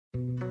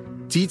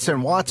Dietz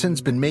and Watson's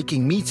been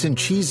making meats and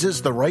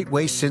cheeses the right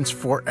way since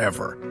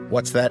forever.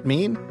 What's that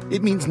mean?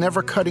 It means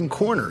never cutting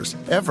corners,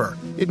 ever.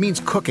 It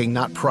means cooking,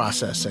 not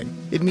processing.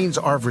 It means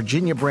our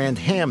Virginia brand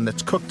ham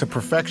that's cooked to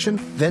perfection,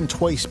 then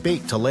twice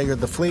baked to layer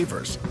the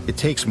flavors. It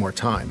takes more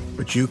time,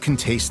 but you can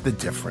taste the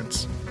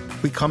difference.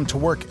 We come to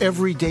work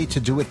every day to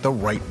do it the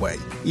right way,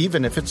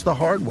 even if it's the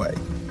hard way.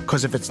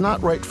 Because if it's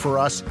not right for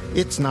us,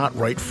 it's not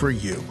right for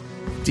you.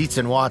 Dietz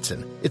and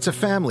Watson, it's a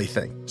family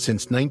thing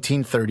since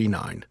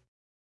 1939.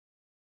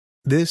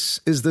 This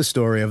is the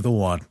story of the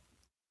one.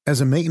 As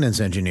a maintenance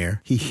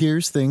engineer, he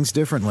hears things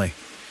differently.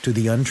 To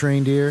the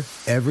untrained ear,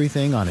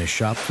 everything on his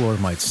shop floor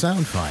might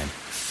sound fine,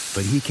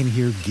 but he can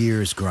hear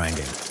gears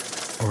grinding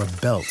or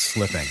a belt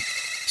slipping.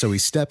 So he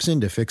steps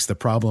in to fix the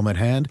problem at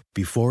hand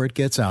before it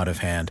gets out of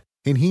hand.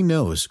 And he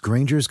knows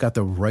Grainger's got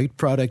the right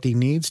product he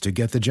needs to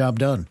get the job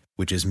done,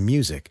 which is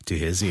music to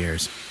his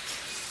ears.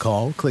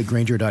 Call, click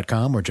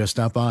Grainger.com, or just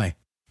stop by.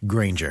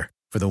 Grainger,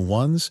 for the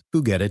ones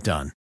who get it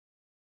done.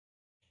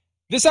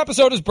 This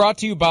episode is brought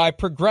to you by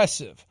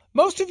Progressive.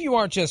 Most of you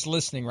aren't just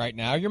listening right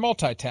now, you're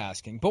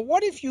multitasking. But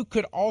what if you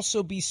could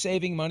also be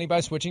saving money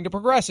by switching to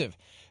Progressive?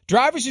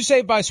 Drivers who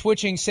save by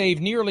switching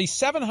save nearly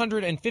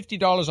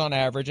 $750 on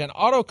average, and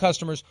auto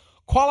customers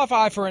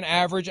qualify for an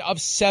average of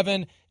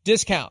 7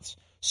 discounts.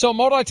 So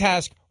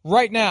multitask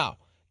right now.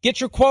 Get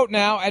your quote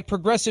now at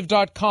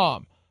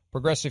Progressive.com.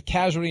 Progressive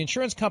Casualty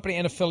Insurance Company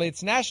and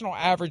affiliates, national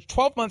average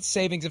 12-month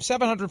savings of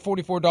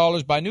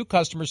 $744 by new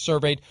customers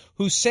surveyed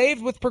who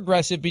saved with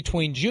Progressive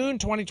between June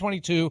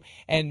 2022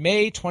 and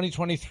May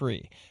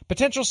 2023.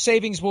 Potential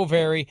savings will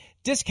vary.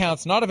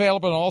 Discounts not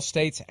available in all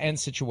states and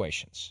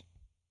situations.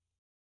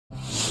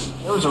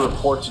 There was a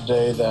report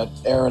today that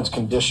Aaron's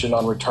condition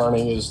on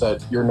returning is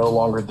that you're no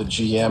longer the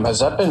GM.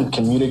 Has that been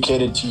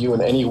communicated to you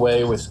in any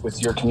way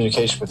with your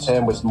communication with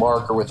him, with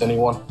Mark, or with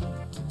anyone?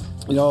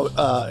 You know,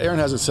 Aaron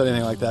hasn't said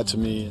anything like that to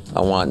me.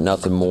 I want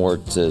nothing more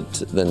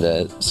than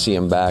to see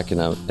him back in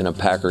a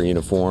Packer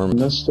uniform. And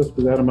that's stuff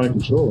that's out of my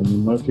control. I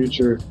mean, my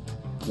future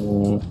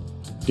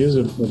is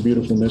a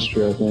beautiful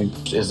mystery, I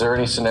think. Is there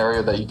any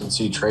scenario that you can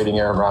see trading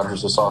Aaron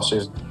Rodgers this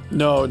offseason?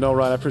 No,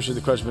 Ryan, I appreciate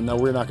the question, but no,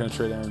 we're not going to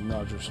trade Aaron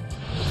Rodgers.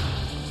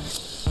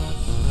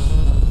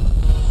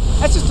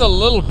 That's just a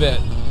little bit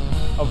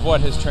of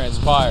what has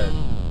transpired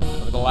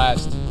over the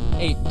last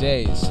 8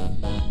 days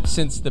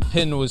since the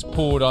pin was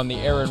pulled on the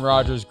Aaron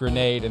Rodgers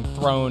grenade and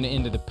thrown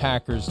into the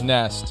Packers'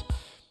 nest.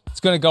 It's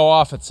going to go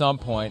off at some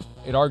point.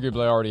 It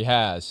arguably already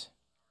has.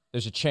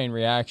 There's a chain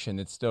reaction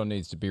that still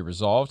needs to be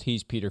resolved.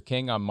 He's Peter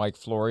King. I'm Mike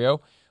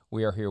Florio.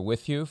 We are here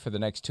with you for the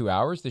next 2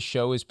 hours. The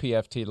show is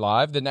PFT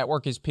Live. The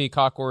network is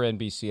Peacock or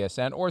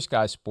NBCSN or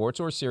Sky Sports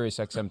or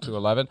SiriusXM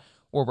 211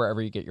 or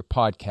wherever you get your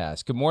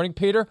podcasts. Good morning,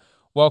 Peter.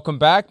 Welcome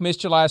back.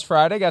 Missed you last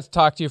Friday. Got to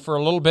talk to you for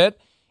a little bit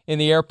in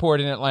the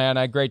airport in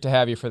Atlanta. Great to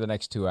have you for the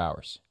next 2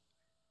 hours.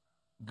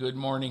 Good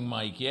morning,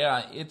 Mike.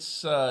 Yeah,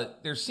 it's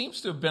there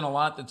seems to have been a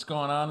lot that's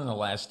gone on in the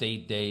last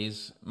 8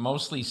 days,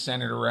 mostly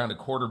centered around a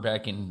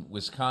quarterback in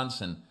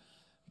Wisconsin.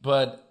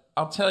 But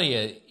I'll tell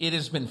you, it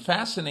has been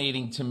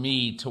fascinating to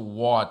me to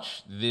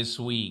watch this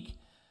week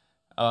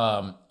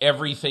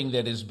everything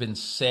that has been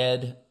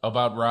said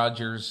about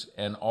Rodgers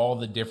and all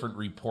the different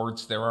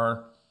reports there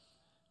are.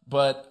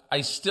 But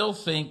I still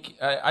think,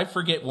 I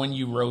forget when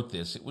you wrote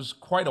this. It was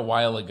quite a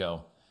while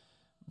ago.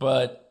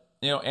 But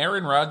you know,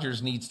 Aaron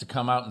Rodgers needs to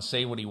come out and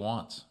say what he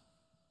wants.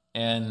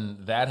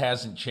 And that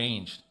hasn't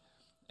changed.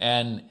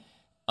 And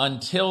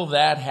until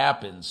that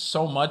happens,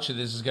 so much of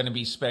this is going to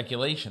be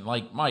speculation.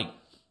 Like, Mike,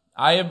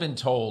 I have been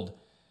told,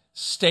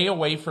 stay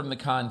away from the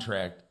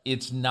contract.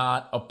 It's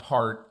not a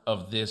part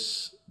of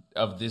this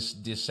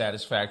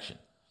dissatisfaction.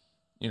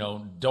 You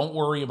know, don't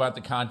worry about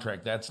the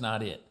contract. That's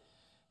not it.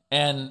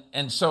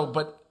 And so,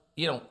 but,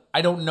 you know,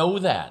 I don't know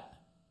that.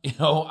 You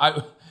know,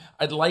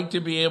 I'd like to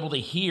be able to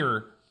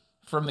hear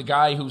from the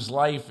guy whose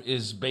life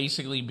is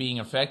basically being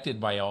affected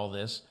by all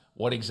this,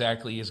 what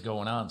exactly is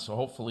going on. So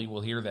hopefully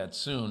we'll hear that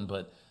soon,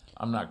 but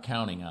I'm not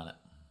counting on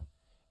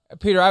it.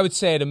 Peter, I would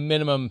say at a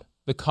minimum,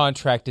 the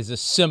contract is a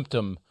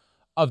symptom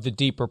of the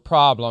deeper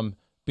problem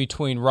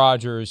between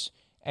Rodgers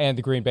and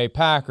the Green Bay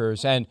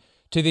Packers. And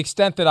to the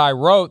extent that I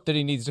wrote that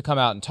he needs to come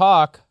out and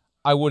talk,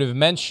 I would have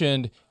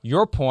mentioned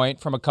your point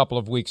from a couple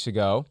of weeks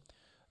ago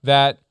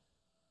that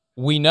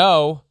we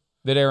know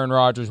that Aaron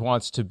Rodgers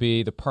wants to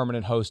be the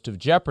permanent host of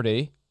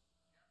Jeopardy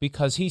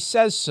because he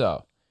says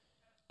so.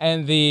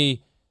 And the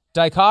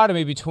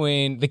dichotomy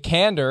between the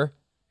candor,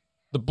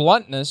 the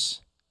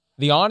bluntness,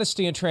 the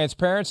honesty and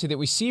transparency that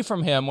we see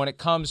from him when it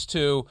comes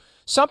to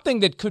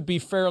something that could be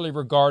fairly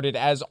regarded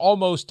as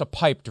almost a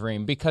pipe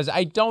dream, because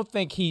I don't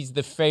think he's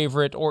the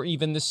favorite or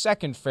even the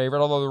second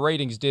favorite, although the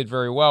ratings did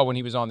very well when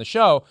he was on the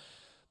show.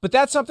 But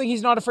that's something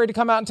he's not afraid to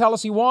come out and tell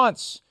us he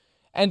wants.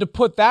 And to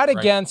put that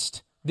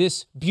against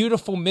this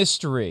beautiful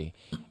mystery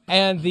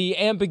and the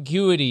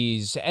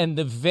ambiguities and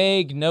the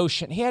vague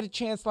notion. He had a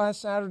chance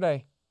last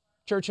Saturday,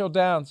 Churchill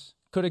Downs.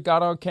 Could have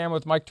got on camera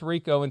with Mike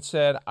Tirico and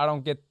said, I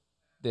don't get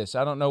this.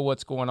 I don't know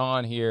what's going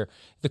on here.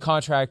 The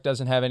contract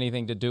doesn't have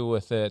anything to do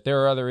with it.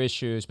 There are other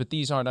issues, but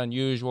these aren't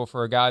unusual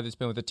for a guy that's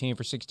been with the team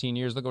for 16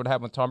 years. Look at what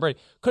happened with Tom Brady.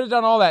 Could have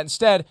done all that.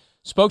 Instead,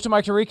 spoke to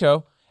Mike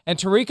Tirico, and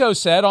Tirico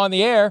said on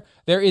the air,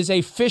 there is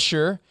a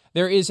fissure,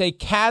 there is a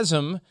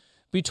chasm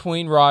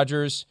between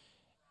Rodgers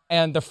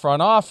and the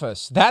front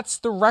office. That's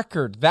the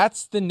record.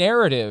 That's the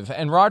narrative.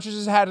 And Rodgers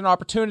has had an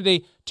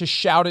opportunity to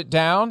shout it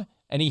down,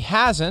 and he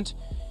hasn't.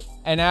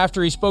 And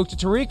after he spoke to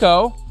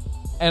Tirico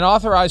and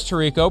authorized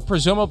Tirico,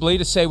 presumably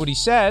to say what he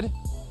said,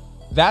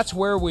 that's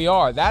where we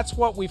are. That's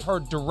what we've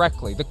heard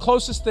directly. The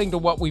closest thing to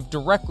what we've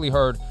directly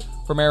heard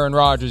from Aaron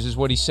Rodgers is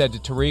what he said to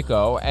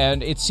Tirico,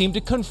 and it seemed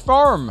to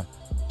confirm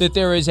that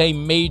there is a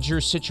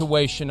major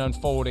situation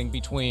unfolding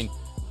between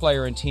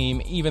player and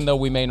team, even though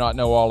we may not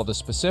know all of the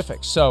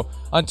specifics. So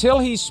until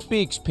he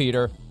speaks,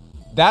 Peter,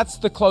 that's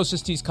the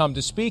closest he's come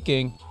to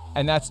speaking,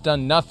 and that's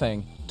done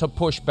nothing to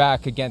push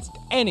back against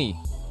any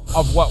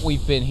of what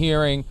we've been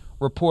hearing,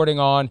 reporting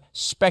on,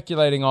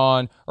 speculating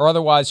on, or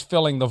otherwise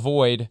filling the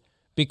void,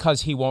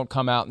 because he won't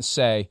come out and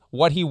say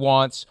what he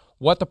wants,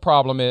 what the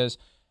problem is,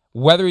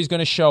 whether he's going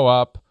to show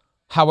up,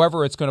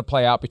 however it's going to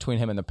play out between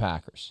him and the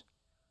Packers.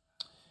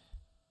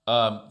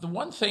 The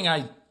one thing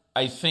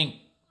I think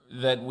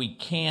that we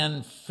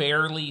can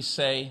fairly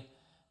say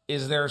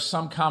is there are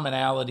some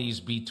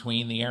commonalities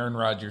between the Aaron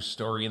Rodgers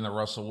story and the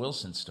Russell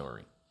Wilson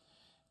story.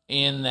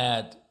 In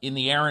that, in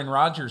the Aaron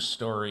Rodgers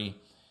story,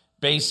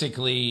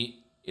 basically,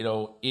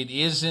 it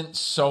isn't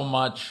so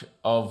much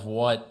of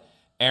what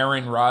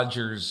Aaron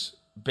Rodgers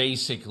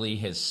basically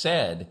has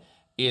said,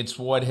 it's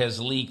what has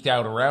leaked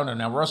out around him.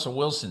 Now, Russell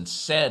Wilson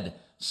said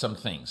some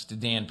things to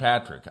Dan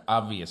Patrick,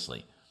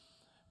 obviously.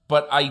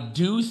 But I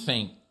do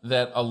think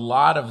that a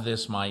lot of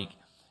this, Mike,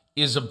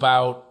 is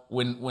about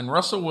when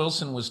Russell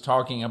Wilson was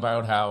talking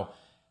about how,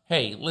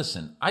 hey,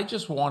 listen, I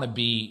just want to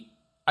be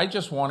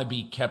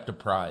kept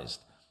apprised.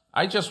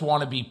 I just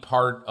want to be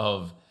part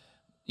of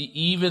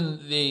even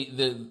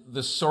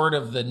the sort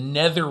of the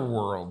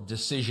netherworld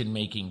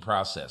decision-making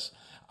process.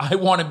 I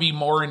want to be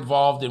more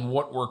involved in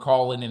what we're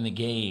calling in the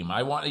game.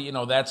 I want,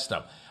 that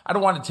stuff. I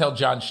don't want to tell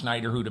John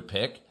Schneider who to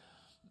pick,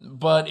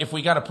 but if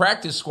we got a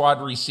practice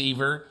squad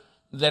receiver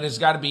that has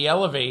got to be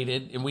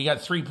elevated, and we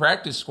got 3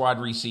 practice squad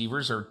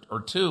receivers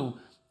or 2,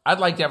 I'd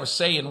like to have a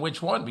say in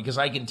which one, because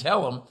I can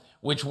tell them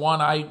which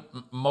one I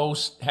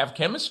most have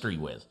chemistry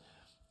with.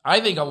 I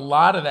think a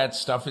lot of that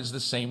stuff is the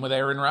same with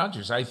Aaron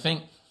Rodgers. I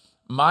think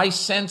my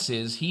sense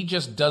is he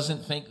just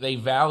doesn't think they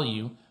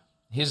value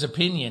his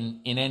opinion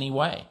in any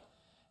way.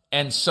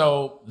 And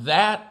so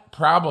that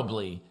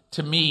probably,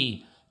 to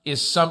me,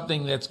 is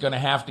something that's going to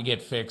have to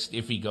get fixed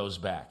if he goes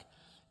back.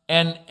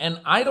 And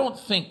I don't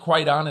think,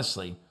 quite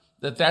honestly,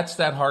 that's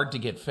that hard to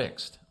get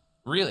fixed.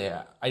 Really,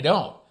 I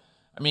don't.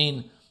 I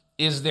mean,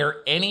 is there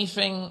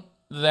anything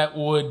that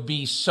would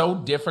be so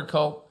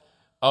difficult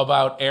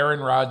about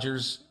Aaron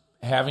Rodgers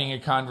having a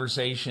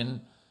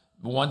conversation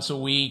once a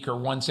week or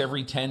once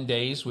every 10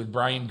 days with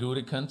Brian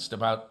Gutekunst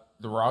about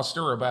the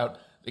roster, or about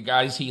the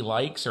guys he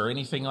likes, or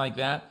anything like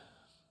that?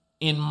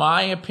 In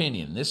my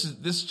opinion, this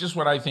is just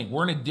what I think.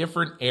 We're in a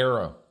different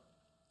era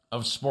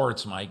of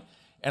sports, Mike,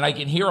 and I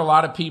can hear a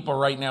lot of people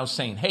right now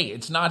saying, hey,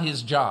 it's not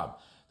his job.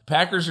 The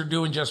Packers are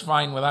doing just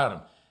fine without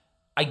him.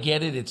 I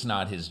get it, it's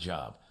not his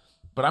job.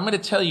 But I'm going to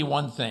tell you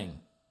one thing,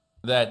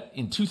 that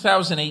in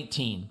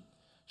 2018,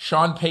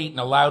 Sean Payton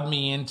allowed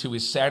me into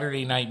his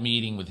Saturday night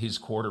meeting with his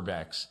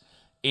quarterbacks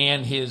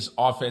and his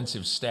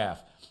offensive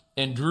staff.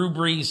 And Drew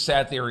Brees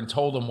sat there and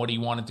told him what he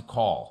wanted to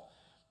call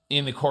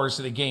in the course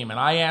of the game. And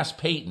I asked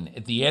Payton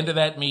at the end of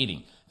that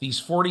meeting, these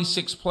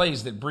 46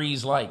 plays that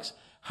Brees likes,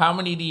 how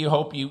many do you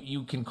hope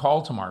you can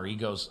call tomorrow? He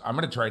goes, I'm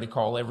going to try to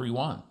call every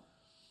one.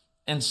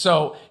 And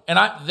so,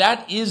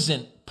 that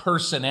isn't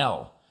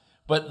personnel,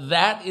 but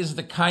that is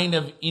the kind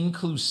of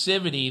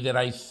inclusivity that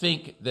I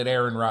think that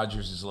Aaron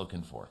Rodgers is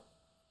looking for.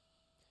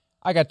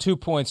 I got 2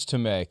 points to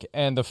make,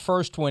 and the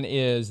first one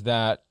is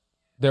that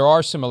there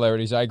are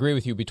similarities, I agree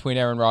with you, between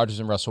Aaron Rodgers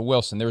and Russell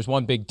Wilson. There's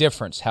one big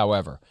difference,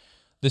 however.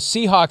 The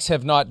Seahawks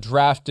have not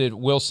drafted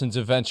Wilson's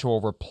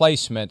eventual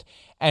replacement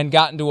and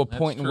gotten to a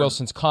point in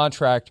Wilson's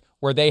contract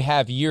where they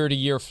have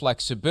year-to-year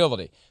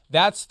flexibility.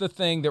 That's the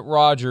thing that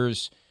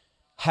Rodgers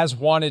has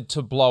wanted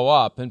to blow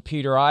up. And,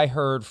 Peter, I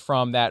heard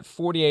from that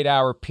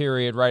 48-hour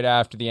period right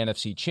after the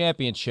NFC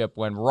Championship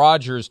when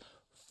Rodgers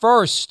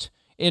first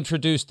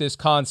introduced this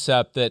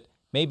concept that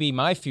maybe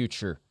my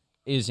future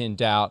is in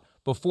doubt,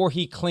 before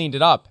he cleaned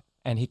it up.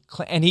 And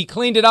he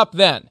cleaned it up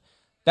then.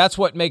 That's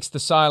what makes the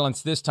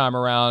silence this time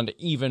around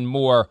even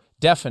more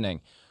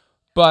deafening.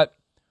 But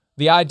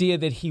the idea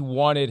that he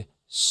wanted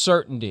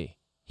certainty,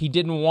 he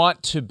didn't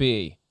want to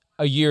be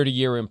a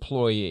year-to-year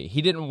employee.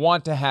 He didn't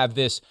want to have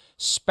this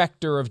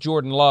specter of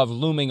Jordan Love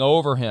looming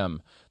over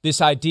him,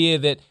 this idea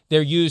that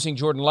they're using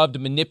Jordan Love to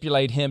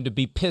manipulate him to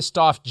be pissed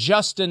off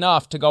just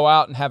enough to go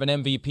out and have an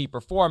MVP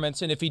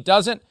performance. And if he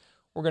doesn't,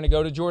 we're going to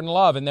go to Jordan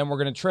Love, and then we're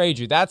going to trade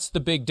you. That's the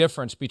big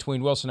difference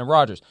between Wilson and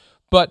Rodgers.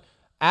 But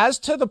as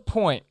to the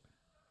point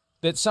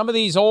that some of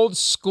these old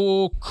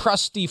school,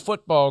 crusty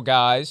football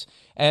guys,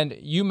 and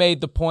you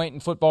made the point in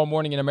Football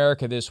Morning in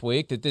America this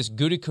week that this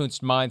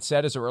Gutekunst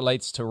mindset as it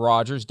relates to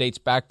Rodgers dates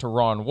back to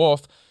Ron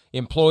Wolf.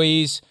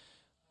 Employees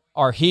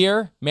are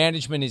here,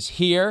 management is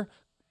here,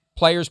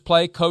 players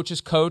play,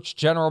 coaches coach,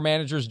 general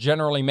managers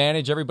generally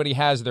manage, everybody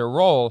has their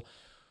role.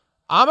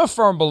 I'm a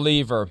firm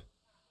believer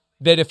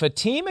that if a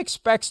team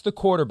expects the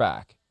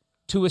quarterback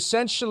to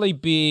essentially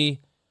be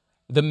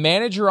the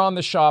manager on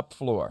the shop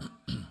floor,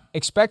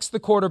 expects the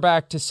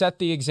quarterback to set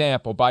the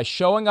example by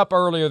showing up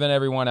earlier than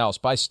everyone else,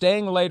 by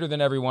staying later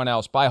than everyone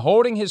else, by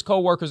holding his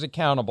coworkers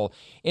accountable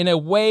in a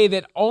way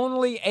that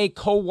only a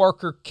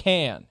coworker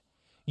can.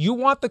 You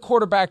want the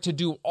quarterback to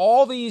do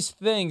all these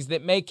things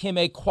that make him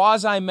a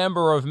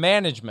quasi-member of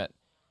management.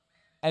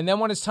 And then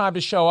when it's time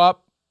to show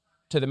up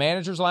to the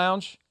manager's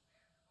lounge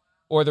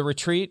or the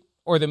retreat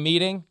or the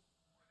meeting,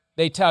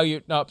 they tell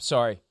you, nope,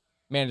 sorry,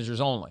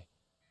 managers only.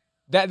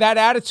 That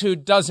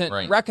attitude doesn't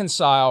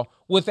reconcile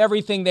with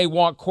everything they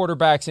want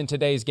quarterbacks in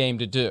today's game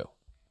to do.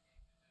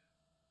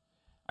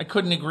 I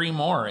couldn't agree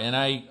more. And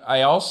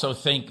I also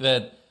think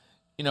that,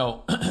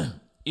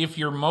 if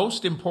your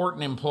most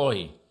important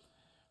employee,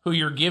 who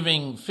you're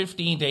giving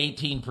 15 to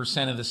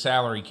 18% of the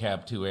salary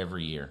cap to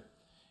every year,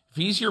 if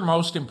he's your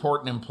most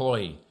important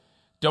employee,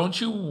 don't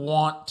you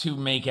want to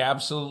make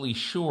absolutely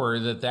sure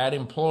that that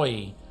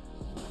employee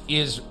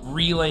is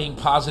relaying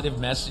positive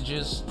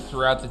messages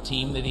throughout the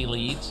team that he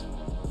leads?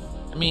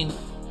 I mean,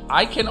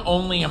 I can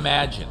only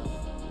imagine,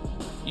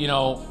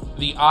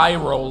 the eye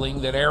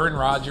rolling that Aaron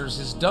Rodgers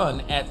has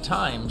done at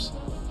times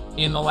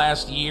in the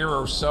last year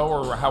or so,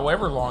 or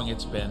however long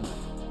it's been,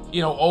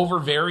 over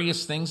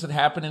various things that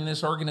happen in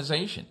this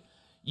organization.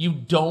 You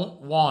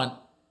don't want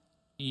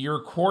your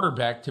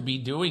quarterback to be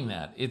doing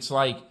that. It's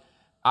like,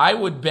 I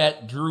would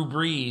bet Drew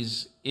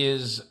Brees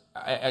is,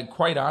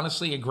 quite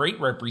honestly, a great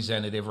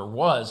representative, or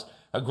was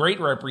a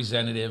great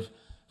representative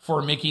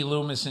for Mickey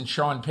Loomis and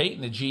Sean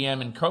Payton, the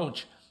GM and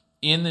coach,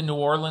 in the New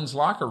Orleans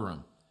locker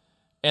room.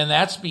 And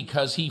that's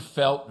because he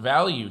felt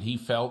valued. He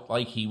felt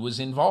like he was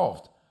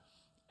involved.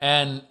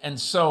 And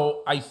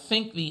so I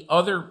think the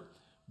other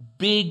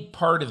big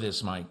part of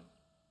this, Mike,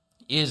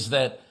 is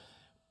that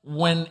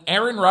when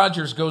Aaron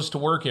Rodgers goes to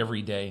work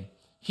every day,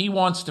 he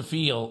wants to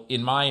feel,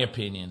 in my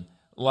opinion,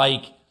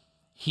 like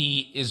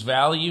he is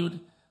valued,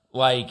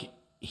 like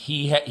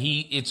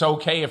it's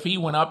okay if he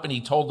went up and he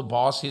told the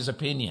boss his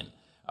opinion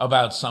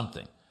about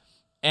something.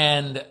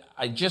 And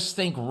I just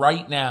think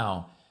right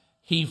now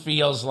he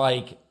feels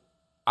like,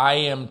 I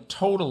am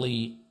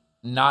totally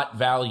not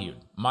valued.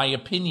 My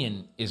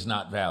opinion is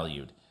not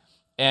valued.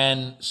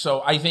 And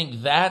so I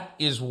think that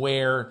is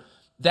where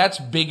that's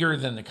bigger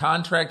than the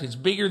contract. It's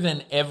bigger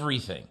than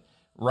everything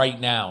right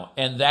now.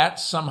 And that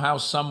somehow,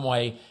 some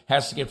way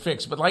has to get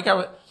fixed. But like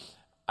I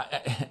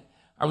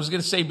was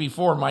going to say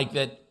before, Mike,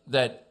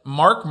 that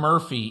Mark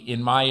Murphy,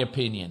 in my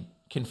opinion,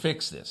 can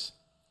fix this.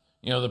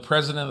 The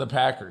president of the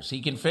Packers,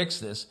 he can fix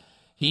this.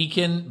 He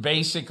can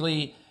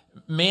basically,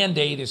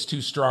 mandate is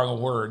too strong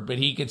a word, but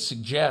he could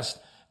suggest,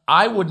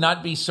 I would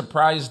not be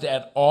surprised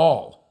at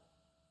all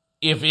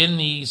if in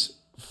these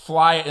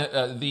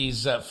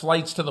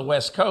flights to the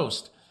West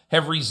Coast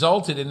have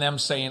resulted in them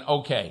saying,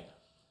 okay,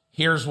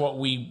 here's what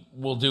we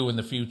will do in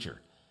the future.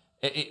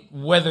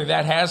 Whether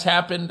that has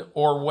happened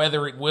or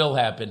whether it will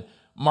happen,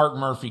 Mark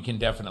Murphy can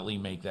definitely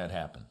make that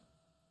happen.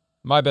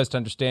 My best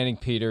understanding,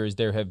 Peter, is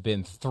there have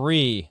been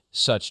 3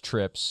 such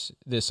trips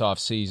this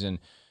offseason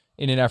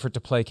in an effort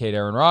to placate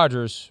Aaron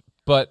Rodgers.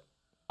 But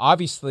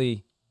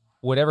obviously,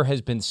 whatever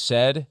has been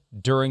said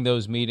during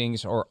those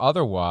meetings or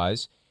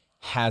otherwise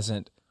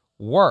hasn't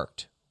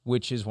worked,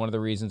 which is one of the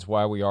reasons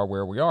why we are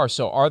where we are.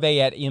 So are they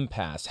at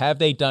impasse? Have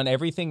they done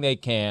everything they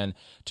can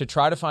to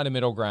try to find a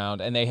middle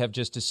ground, and they have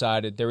just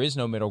decided there is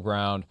no middle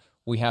ground?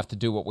 We have to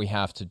do what we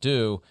have to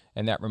do,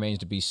 and that remains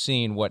to be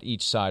seen what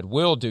each side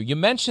will do. You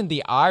mentioned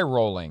the eye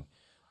rolling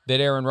that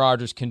Aaron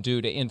Rodgers can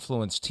do to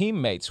influence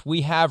teammates.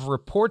 We have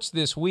reports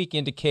this week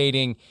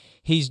indicating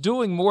he's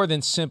doing more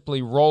than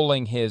simply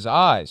rolling his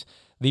eyes.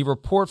 The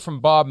report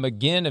from Bob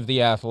McGinn of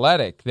The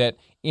Athletic that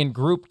in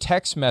group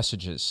text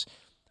messages,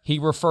 he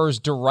refers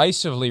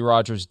derisively,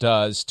 Rodgers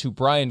does, to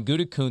Brian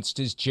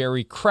Gutekunst as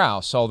Jerry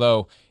Krause,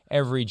 although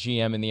every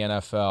GM in the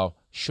NFL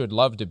should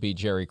love to be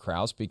Jerry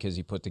Krause because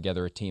he put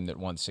together a team that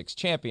won 6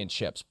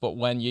 championships. But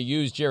when you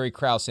use Jerry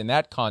Krause in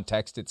that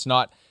context, it's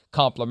not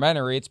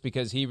complimentary. It's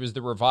because he was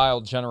the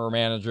reviled general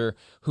manager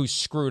who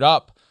screwed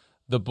up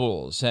the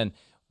Bulls and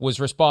was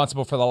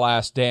responsible for the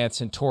Last Dance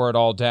and tore it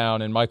all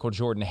down, and Michael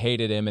Jordan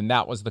hated him, and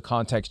that was the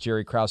context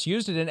Jerry Krause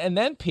used it in. And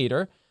then,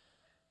 Peter,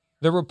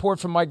 the report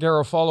from Mike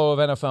Garafolo of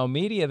NFL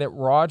Media that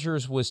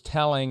Rodgers was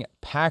telling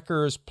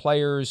Packers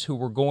players who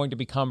were going to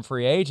become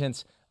free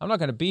agents, I'm not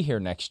going to be here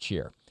next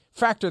year.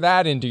 Factor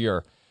that into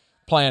your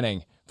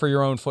planning for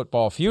your own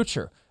football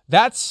future.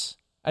 That's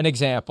an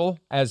example,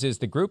 as is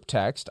the group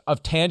text,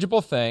 of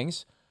tangible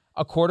things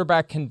a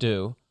quarterback can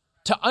do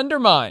to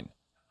undermine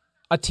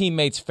a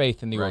teammate's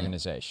faith in the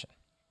organization.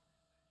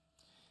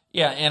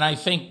 Yeah, and I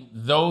think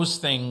those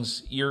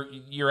things,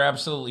 you're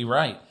absolutely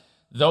right.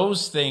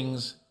 those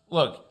things,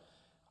 look,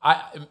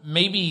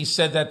 maybe he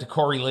said that to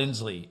Corey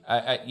Linsley.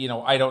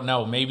 I don't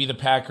know. Maybe the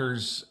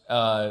Packers,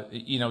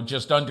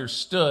 just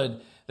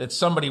understood that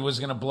somebody was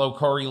going to blow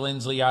Corey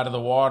Linsley out of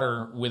the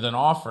water with an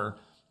offer,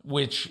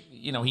 which,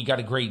 he got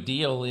a great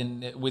deal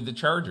with the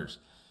Chargers.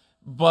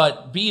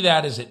 But be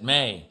that as it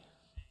may,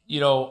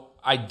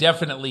 I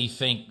definitely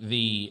think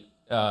the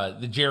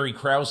Jerry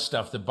Krause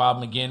stuff that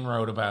Bob McGinn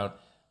wrote about,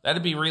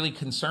 that'd be really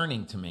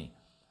concerning to me.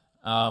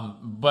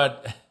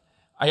 But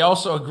I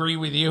also agree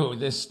with you.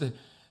 This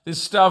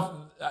stuff,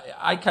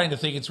 I kind of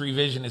think it's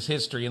revisionist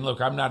history. And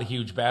look, I'm not a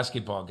huge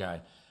basketball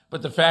guy,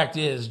 but the fact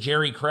is,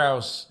 Jerry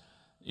Krause,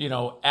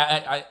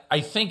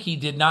 I think he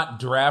did not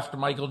draft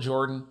Michael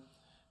Jordan,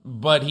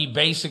 but he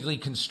basically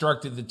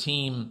constructed the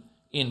team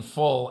in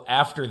full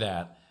after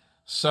that.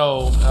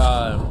 So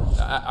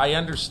I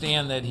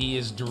understand that he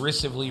is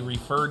derisively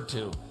referred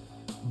to,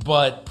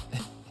 but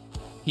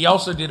he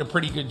also did a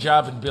pretty good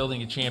job in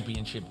building a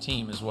championship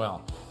team as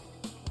well.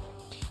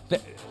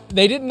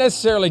 They didn't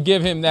necessarily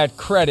give him that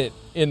credit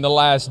in The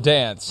Last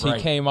Dance. Right.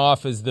 He came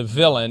off as the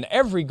villain.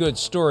 Every good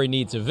story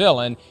needs a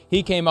villain.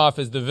 He came off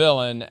as the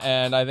villain,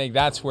 and I think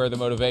that's where the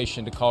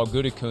motivation to call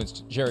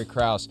Gutekunst Jerry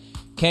Krause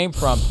came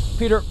from.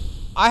 Peter,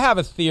 I have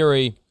a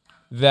theory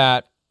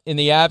that in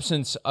the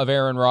absence of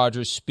Aaron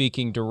Rodgers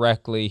speaking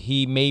directly,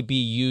 he may be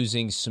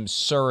using some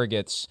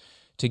surrogates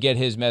to get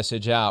his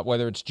message out,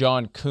 whether it's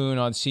John Kuhn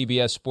on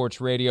CBS Sports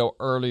Radio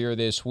earlier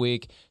this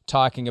week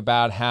talking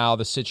about how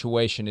the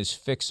situation is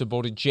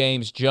fixable, to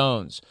James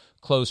Jones,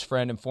 close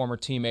friend and former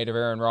teammate of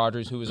Aaron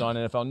Rodgers, who was on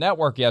NFL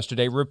Network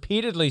yesterday,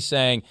 repeatedly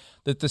saying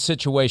that the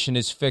situation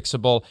is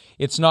fixable.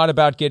 It's not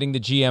about getting the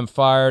GM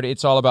fired.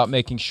 It's all about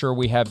making sure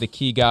we have the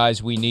key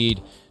guys we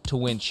need to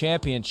win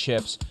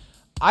championships.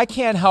 I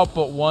can't help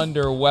but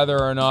wonder whether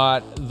or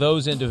not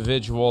those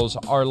individuals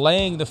are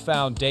laying the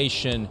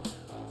foundation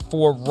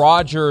for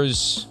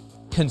Rodgers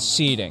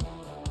conceding,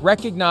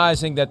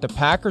 recognizing that the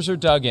Packers are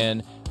dug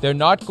in, they're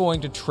not going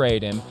to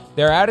trade him.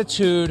 Their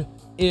attitude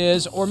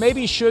is, or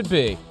maybe should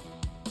be,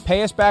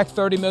 pay us back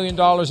 $30 million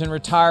and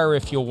retire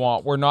if you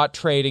want. We're not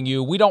trading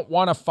you. We don't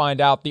want to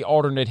find out the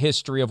alternate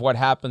history of what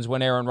happens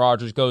when Aaron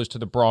Rodgers goes to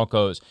the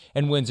Broncos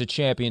and wins a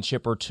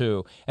championship or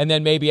two. And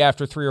then maybe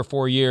after 3 or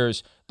 4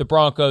 years, the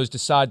Broncos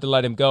decide to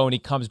let him go and he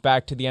comes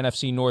back to the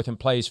NFC North and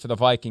plays for the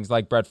Vikings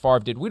like Brett Favre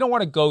did. We don't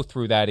want to go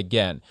through that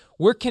again.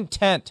 We're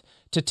content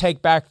to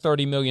take back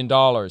 $30 million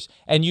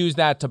and use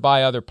that to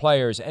buy other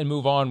players and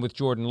move on with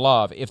Jordan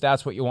Love, if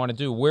that's what you want to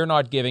do. We're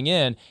not giving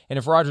in. And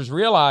if Rodgers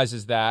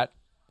realizes that,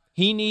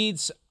 he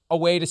needs a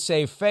way to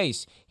save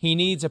face. He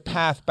needs a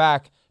path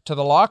back to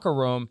the locker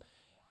room.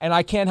 And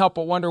I can't help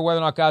but wonder whether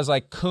or not guys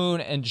like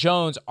Kuhn and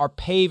Jones are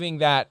paving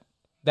that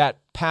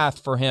path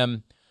for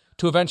him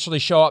to eventually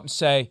show up and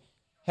say,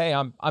 hey,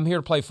 I'm here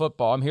to play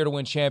football. I'm here to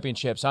win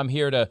championships. I'm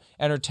here to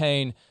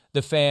entertain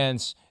the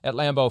fans at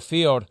Lambeau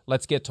Field.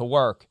 Let's get to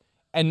work.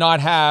 And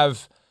not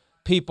have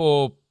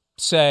people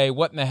say,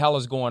 what in the hell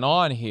is going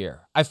on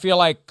here? I feel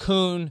like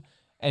Kuhn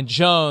and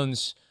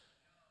Jones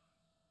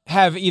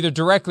have either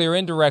directly or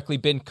indirectly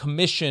been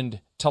commissioned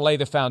to lay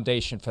the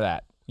foundation for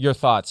that. Your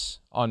thoughts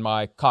on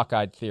my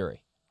cockeyed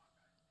theory?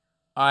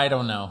 I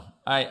don't know.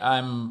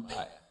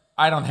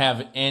 I don't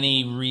have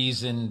any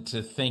reason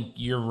to think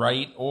you're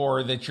right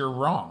or that you're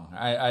wrong.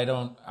 I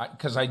don't,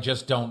 because I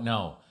just don't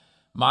know.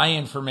 My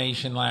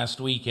information last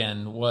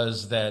weekend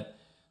was that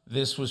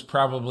this was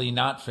probably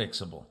not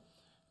fixable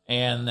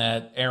and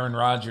that Aaron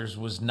Rodgers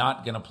was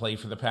not going to play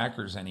for the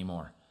Packers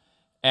anymore.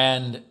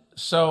 And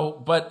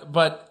so, but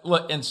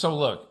look,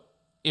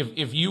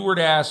 if you were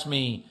to ask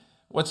me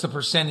what's the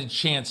percentage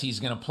chance he's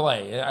going to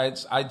play,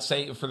 I'd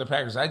say for the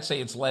Packers, I'd say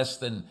it's less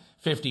than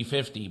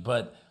 50-50,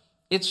 but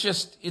it's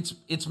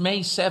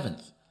May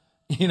 7th.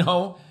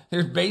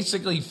 There's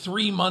basically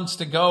 3 months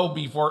to go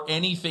before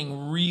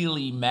anything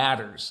really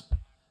matters.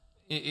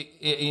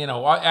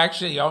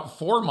 Actually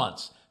 4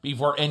 months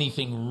before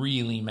anything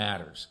really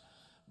matters.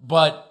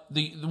 But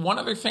the one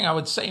other thing I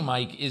would say,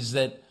 Mike, is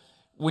that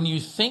when you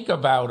think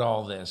about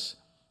all this,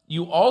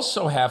 you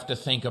also have to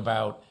think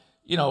about,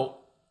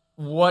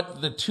 what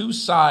the two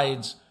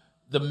sides,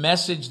 the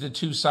message the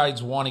two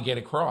sides want to get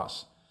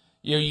across.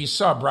 You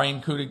saw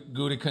Brian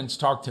Gutekunst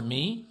talk to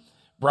me.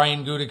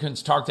 Brian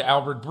Gutekunst talked to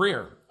Albert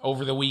Breer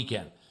over the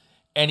weekend.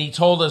 And he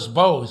told us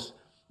both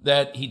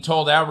that he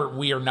told Albert,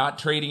 we are not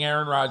trading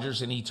Aaron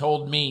Rodgers. And he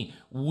told me,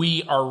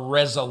 we are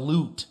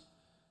resolute.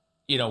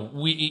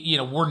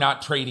 We're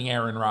not trading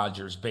Aaron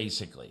Rodgers,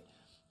 basically.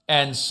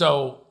 And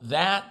so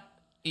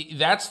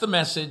that's the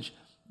message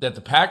that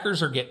the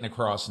Packers are getting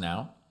across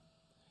now.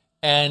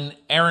 And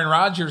Aaron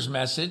Rodgers'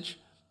 message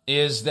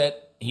is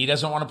that he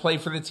doesn't want to play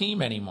for the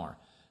team anymore.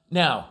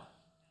 Now,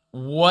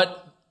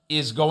 what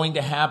is going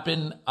to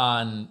happen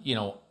on,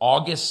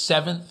 August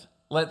 7th,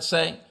 let's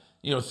say,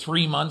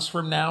 3 months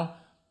from now,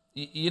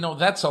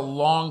 that's a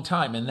long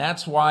time. And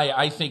that's why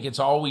I think it's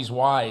always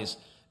wise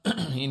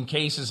in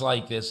cases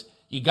like this,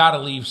 you got to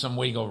leave some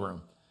wiggle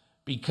room,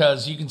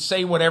 because you can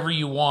say whatever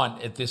you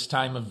want at this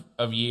time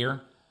of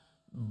year,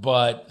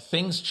 but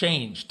things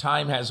change.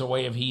 Time has a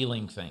way of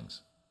healing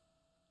things.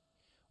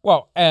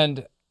 Well,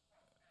 and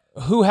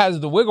who has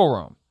the wiggle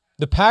room?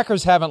 The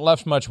Packers haven't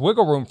left much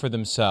wiggle room for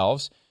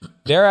themselves.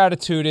 Their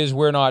attitude is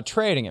we're not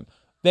trading him.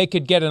 They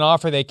could get an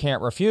offer they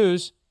can't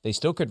refuse. They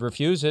still could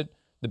refuse it.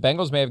 The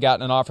Bengals may have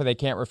gotten an offer they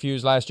can't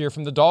refuse last year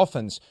from the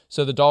Dolphins,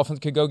 so the Dolphins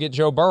could go get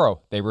Joe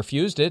Burrow. They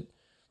refused it.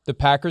 The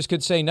Packers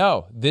could say,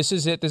 no, this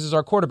is it. This is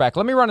our quarterback.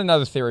 Let me run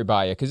another theory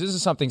by you, because this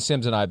is something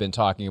Sims and I have been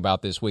talking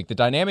about this week. The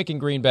dynamic in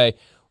Green Bay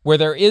where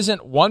there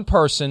isn't one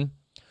person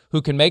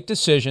who can make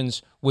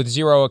decisions with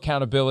zero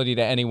accountability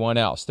to anyone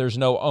else. There's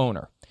no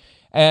owner.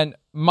 And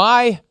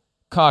my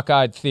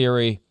cockeyed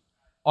theory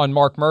on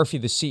Mark Murphy,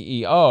 the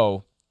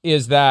CEO,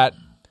 is that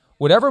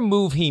whatever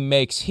move he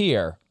makes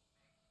here,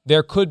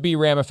 there could be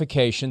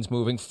ramifications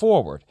moving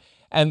forward.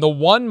 And the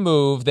one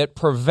move that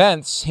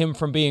prevents him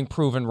from being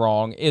proven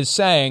wrong is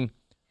saying,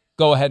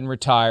 go ahead and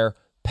retire,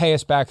 pay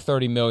us back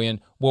 $30 million,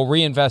 we'll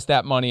reinvest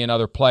that money in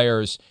other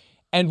players,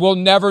 and we'll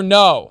never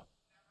know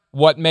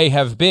what may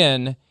have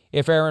been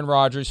if Aaron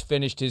Rodgers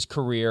finished his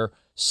career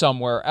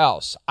somewhere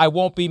else. I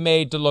won't be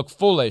made to look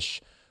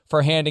foolish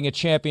for handing a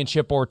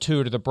championship or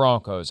two to the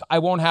Broncos. I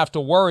won't have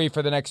to worry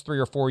for the next 3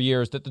 or 4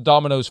 years that the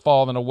dominoes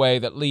fall in a way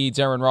that leads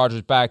Aaron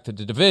Rodgers back to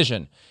the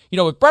division. You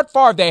know, with Brett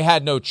Favre, they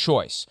had no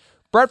choice.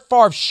 Brett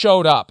Favre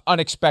showed up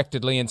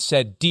unexpectedly and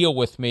said, deal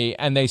with me,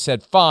 and they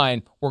said,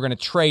 fine, we're going to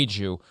trade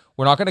you.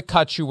 We're not going to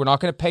cut you. We're not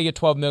going to pay you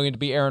 $12 million to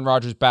be Aaron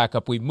Rodgers'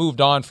 backup. We've moved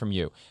on from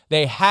you.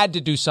 They had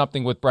to do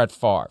something with Brett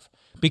Favre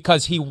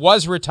because he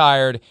was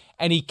retired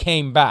and he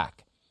came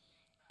back.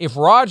 If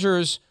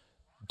Rodgers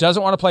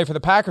doesn't want to play for the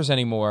Packers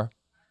anymore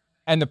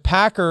and the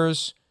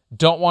Packers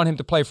don't want him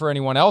to play for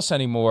anyone else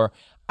anymore,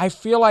 I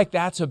feel like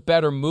that's a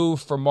better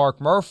move for Mark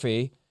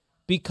Murphy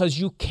because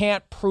you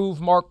can't prove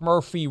Mark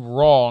Murphy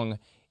wrong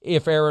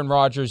if Aaron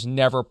Rodgers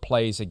never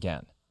plays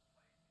again.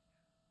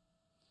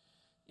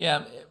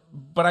 Yeah,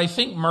 but I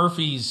think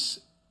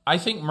Murphy's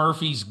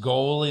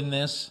goal in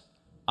this,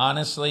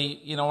 honestly,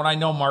 you know, and I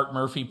know Mark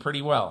Murphy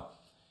pretty well,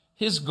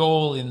 his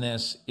goal in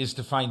this is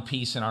to find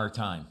peace in our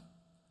time.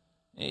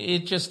 It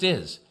just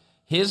is.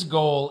 His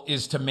goal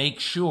is to make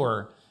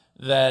sure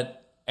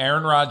that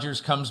Aaron Rodgers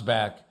comes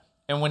back,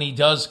 and when he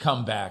does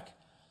come back,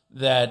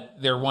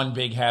 that they're one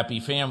big happy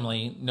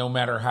family, no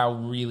matter how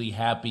really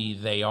happy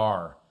they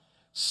are.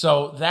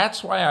 So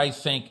that's why I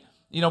think,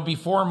 you know,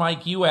 before,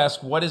 Mike, you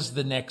asked, what is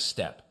the next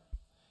step?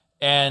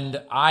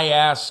 And I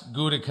asked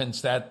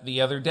Gutekunst that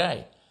the other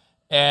day,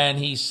 and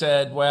he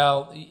said,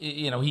 well,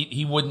 you know,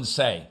 he wouldn't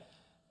say.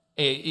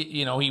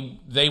 You know,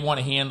 they want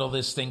to handle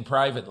this thing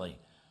privately.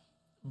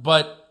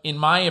 But in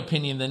my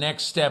opinion, the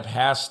next step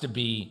has to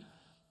be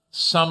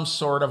some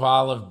sort of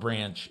olive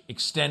branch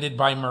extended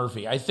by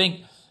Murphy. I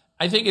think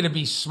it'd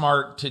be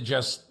smart to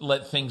just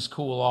let things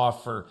cool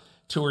off for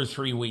 2 or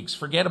 3 weeks.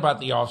 Forget about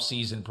the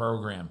offseason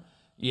program.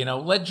 You know,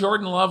 let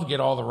Jordan Love get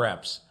all the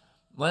reps.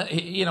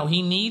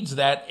 He needs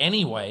that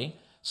anyway.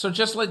 So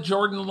just let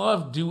Jordan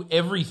Love do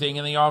everything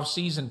in the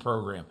offseason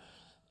program.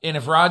 And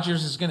if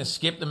Rodgers is going to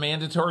skip the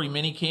mandatory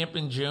minicamp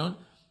in June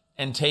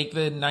and take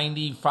the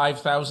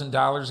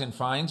 $95,000 in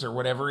fines or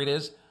whatever it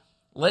is,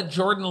 let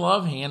Jordan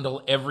Love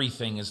handle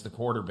everything as the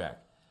quarterback.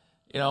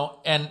 You know,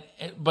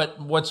 but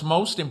what's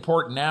most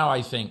important now,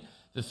 I think,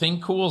 the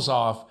thing cools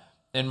off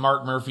and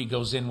Mark Murphy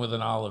goes in with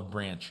an olive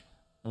branch.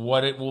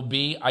 What it will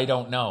be, I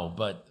don't know,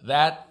 but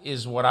that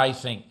is what I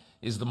think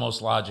is the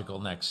most logical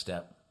next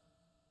step.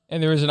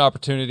 And there is an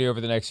opportunity over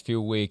the next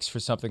few weeks for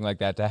something like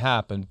that to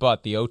happen.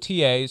 But the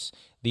OTAs,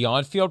 the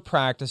on-field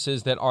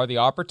practices that are the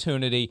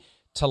opportunity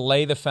to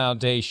lay the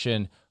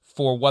foundation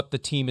for what the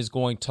team is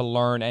going to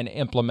learn and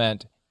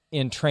implement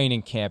in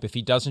training camp. If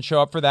he doesn't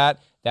show up for that,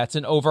 that's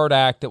an overt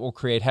act that will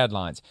create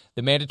headlines.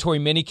 The mandatory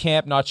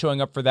minicamp, not showing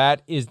up for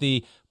that, is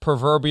the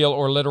proverbial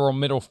or literal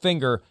middle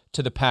finger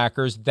to the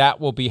Packers.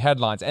 That will be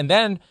headlines. And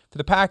then for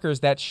the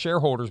Packers, that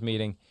shareholders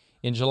meeting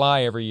in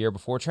July every year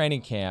before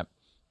training camp,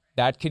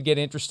 that could get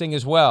interesting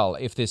as well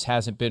if this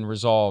hasn't been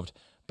resolved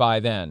by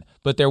then.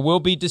 But there will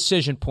be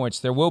decision points.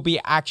 There will be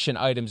action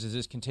items as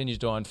this continues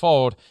to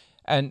unfold.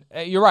 And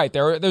you're right,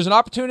 there's an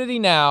opportunity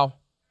now.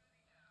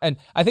 And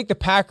I think the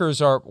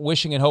Packers are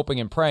wishing and hoping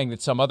and praying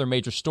that some other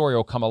major story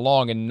will come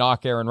along and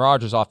knock Aaron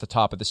Rodgers off the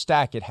top of the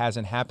stack. It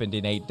hasn't happened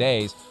in 8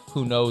 days.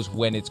 Who knows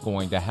when it's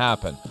going to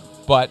happen?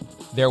 But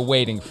they're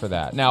waiting for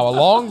that. Now,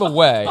 along the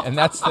way, and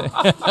that's the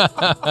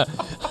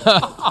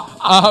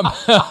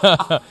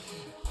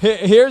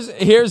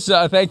here's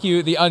thank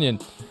you, The Onion.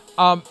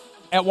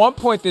 At one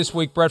point this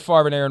week, Brett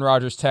Favre and Aaron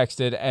Rodgers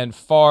texted, and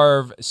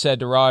Favre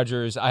said to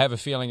Rodgers, I have a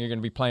feeling you're going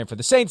to be playing for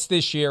the Saints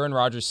this year, and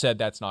Rodgers said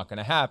that's not going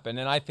to happen.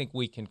 And I think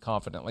we can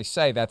confidently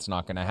say that's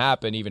not going to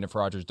happen, even if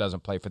Rodgers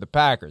doesn't play for the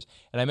Packers.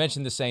 And I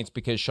mentioned the Saints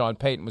because Sean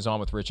Payton was on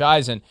with Rich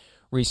Eisen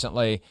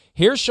recently.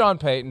 Here's Sean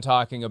Payton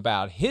talking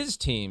about his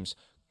team's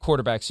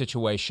quarterback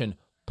situation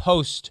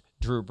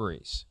post-Drew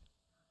Brees.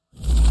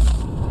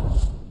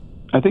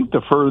 I think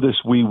the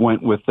furthest we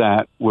went with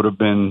that would have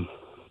been,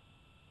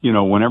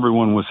 when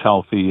everyone was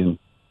healthy and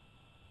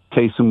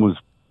Taysom was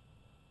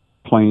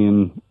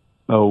playing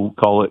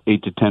call it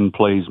 8 to 10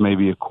 plays,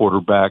 maybe a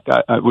quarterback.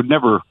 I would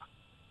never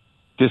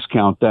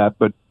discount that,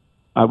 but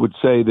I would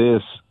say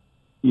this,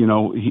 he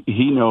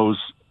knows,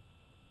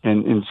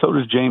 and so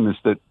does Jameis,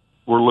 that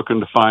we're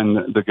looking to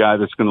find the guy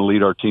that's going to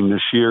lead our team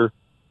this year.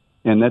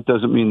 And that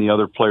doesn't mean the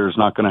other player is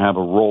not going to have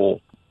a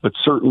role, but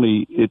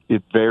certainly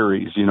it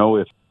varies.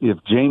 If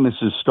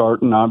Jameis is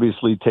starting,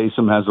 obviously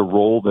Taysom has a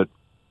role that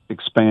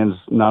expands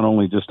not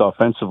only just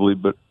offensively,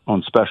 but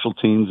on special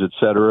teams, et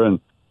cetera. And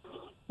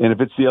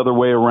if it's the other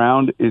way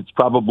around, it's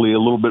probably a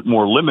little bit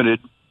more limited,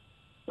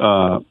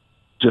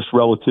 just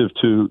relative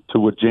to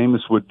what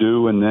Jameis would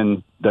do. And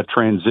then that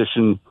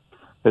transition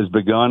has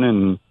begun.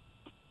 And,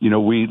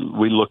 we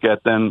look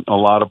at then a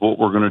lot of what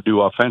we're going to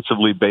do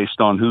offensively based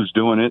on who's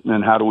doing it. And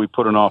then how do we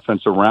put an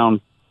offense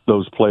around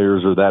those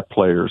players or that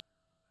players.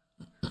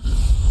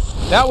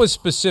 That was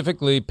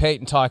specifically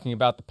Peyton talking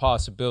about the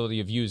possibility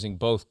of using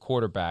both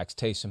quarterbacks,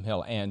 Taysom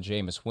Hill and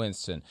Jameis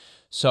Winston.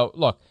 So,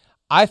 look,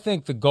 I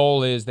think the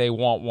goal is they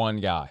want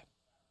one guy,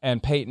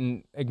 and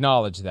Peyton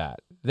acknowledged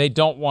that. They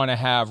don't want to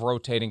have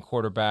rotating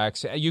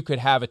quarterbacks. You could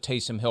have a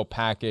Taysom Hill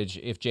package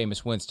if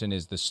Jameis Winston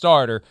is the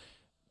starter,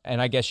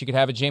 and I guess you could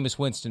have a Jameis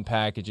Winston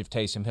package if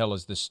Taysom Hill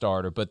is the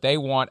starter, but they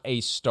want a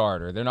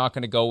starter. They're not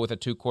going to go with a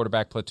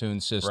two-quarterback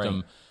platoon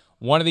system. Right.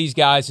 One of these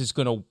guys is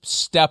going to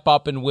step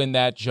up and win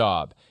that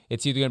job.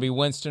 It's either going to be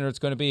Winston or it's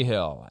going to be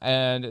Hill.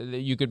 And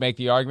you could make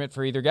the argument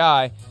for either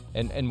guy,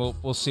 and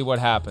we'll see what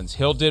happens.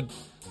 Hill did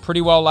pretty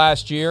well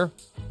last year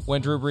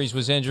when Drew Brees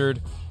was injured.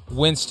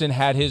 Winston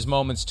had his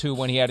moments, too,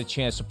 when he had a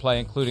chance to play,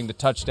 including the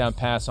touchdown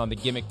pass on the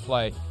gimmick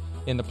play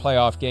in the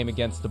playoff game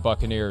against the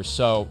Buccaneers.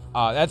 So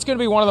that's going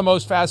to be one of the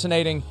most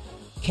fascinating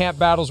camp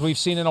battles we've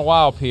seen in a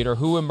while, Peter.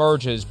 Who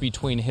emerges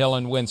between Hill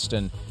and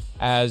Winston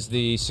as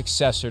the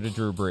successor to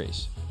Drew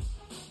Brees?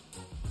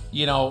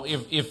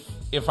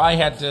 If I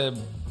had to,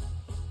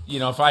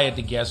 if I had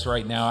to guess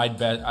right now,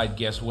 I'd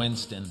guess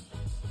Winston,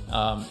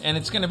 and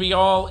it's going to be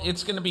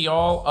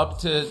all up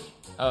to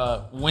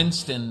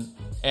Winston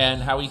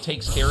and how he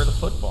takes care of the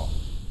football,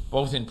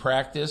 both in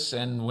practice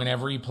and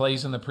whenever he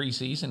plays in the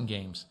preseason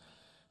games,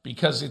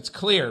 because it's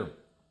clear.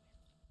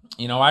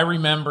 I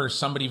remember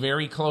somebody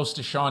very close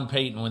to Sean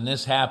Payton when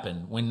this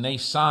happened, when they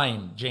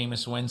signed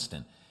Jameis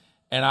Winston,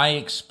 and I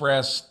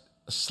expressed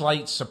a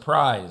slight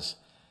surprise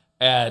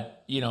at,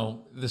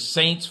 the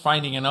Saints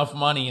finding enough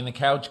money in the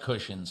couch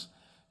cushions,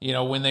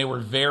 when they were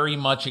very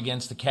much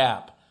against the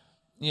cap,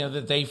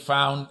 that they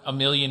found $1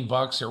 million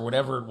or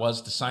whatever it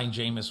was to sign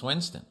Jameis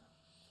Winston.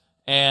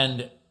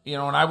 And,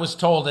 and I was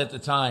told at the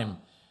time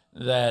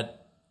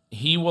that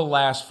he will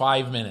last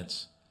 5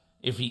 minutes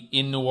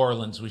in New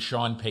Orleans with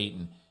Sean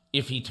Payton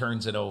if he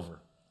turns it over.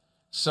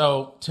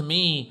 So to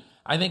me,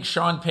 I think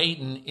Sean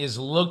Payton is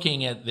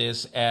looking at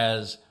this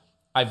as,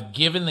 I've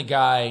given the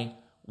guy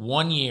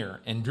 1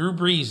 year, and Drew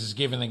Brees is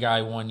giving the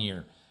guy 1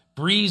 year.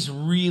 Brees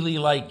really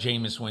liked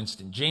Jameis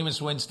Winston. Jameis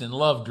Winston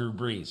loved Drew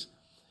Brees.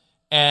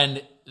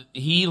 And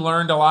he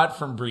learned a lot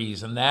from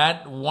Brees. And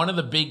that, one of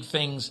the big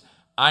things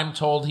I'm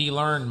told he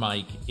learned,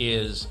 Mike,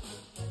 is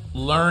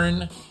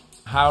learn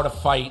how to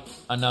fight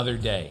another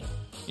day.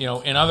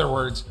 In other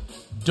words,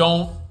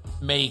 don't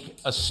make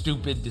a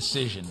stupid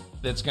decision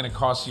that's going to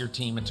cost your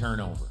team a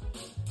turnover.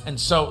 And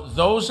so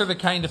those are the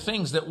kind of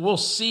things that we'll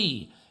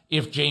see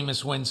if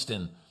Jameis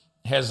Winston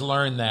has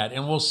learned that,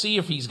 and we'll see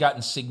if he's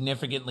gotten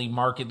significantly,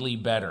 markedly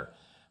better.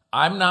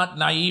 I'm not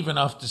naive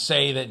enough to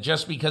say that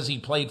just because he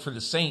played for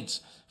the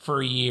Saints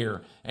for a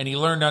year and he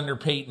learned under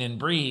Peyton and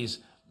Brees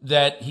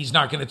that he's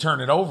not going to turn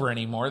it over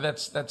anymore.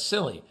 That's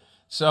silly.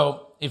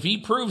 So if he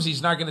proves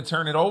he's not going to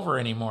turn it over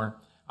anymore,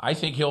 I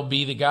think he'll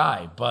be the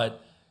guy,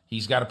 but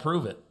he's got to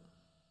prove it.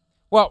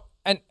 Well,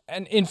 and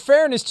in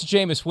fairness to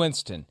Jameis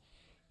Winston,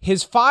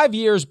 his 5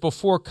 years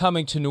before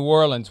coming to New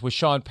Orleans with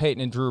Sean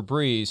Payton and Drew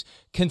Brees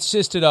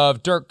consisted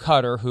of Dirk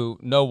Cutter, who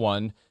no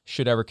one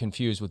should ever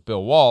confuse with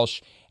Bill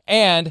Walsh,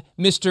 and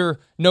Mr.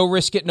 No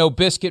Risk It, No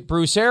Biscuit,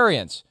 Bruce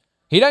Arians.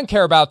 He doesn't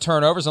care about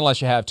turnovers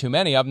unless you have too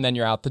many of them, then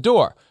you're out the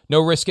door. No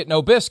risk it,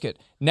 no biscuit.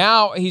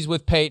 Now he's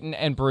with Peyton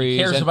and Brees. He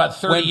cares about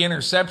 30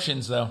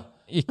 interceptions, though.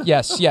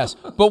 Yes.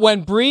 But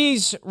when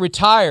Brees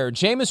retired,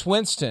 Jameis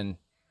Winston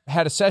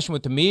had a session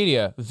with the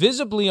media,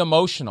 visibly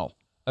emotional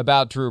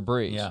about Drew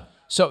Brees. Yeah.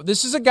 So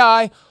this is a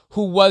guy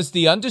who was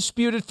the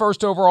undisputed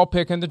first overall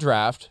pick in the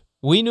draft.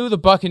 We knew the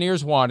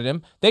Buccaneers wanted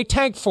him. They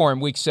tanked for him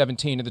week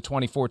 17 of the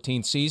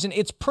 2014 season.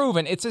 It's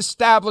proven. It's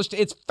established.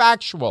 It's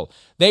factual.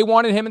 They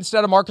wanted him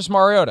instead of Marcus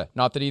Mariota.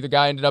 Not that either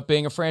guy ended up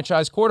being a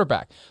franchise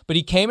quarterback. But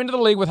he came into the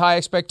league with high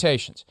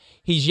expectations.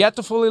 He's yet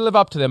to fully live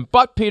up to them.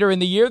 But, Peter, in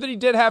the year that he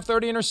did have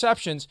 30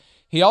 interceptions,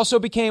 he also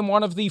became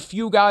one of the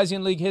few guys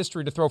in league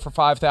history to throw for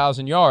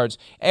 5,000 yards.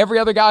 Every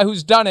other guy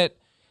who's done it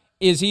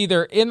is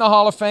either in the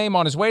Hall of Fame,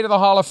 on his way to the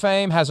Hall of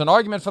Fame, has an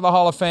argument for the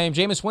Hall of Fame.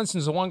 Jameis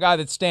Winston's the one guy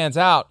that stands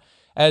out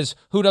as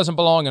who doesn't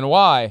belong and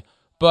why.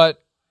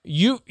 But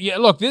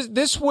look,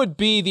 this would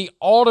be the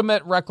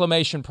ultimate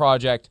reclamation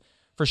project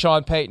for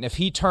Sean Payton if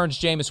he turns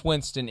Jameis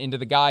Winston into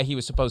the guy he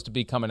was supposed to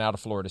be coming out of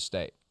Florida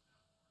State.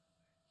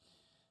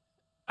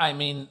 I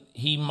mean,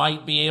 he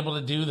might be able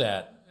to do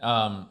that.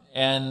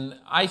 And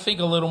I think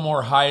a little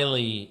more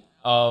highly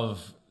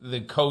of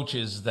the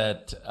coaches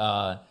that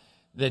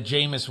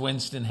Jameis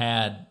Winston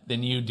had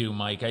than you do,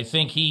 Mike. I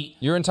think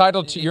You're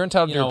entitled to your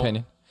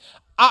opinion.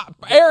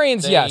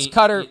 Arians, yes.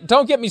 Cutter,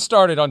 don't get me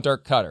started on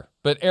Dirk Cutter,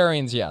 but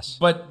Arians, yes.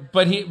 But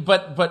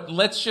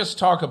let's just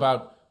talk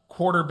about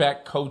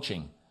quarterback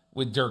coaching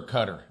with Dirk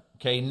Cutter,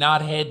 okay?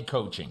 Not head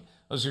coaching.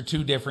 Those are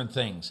two different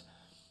things.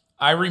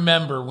 I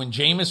remember when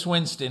Jameis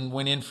Winston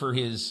went in for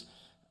his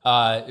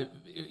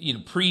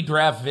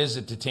pre-draft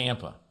visit to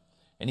Tampa,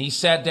 and he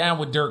sat down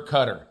with Dirk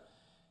Cutter.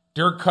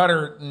 Dirk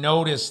Cutter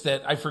noticed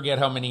that, I forget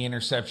how many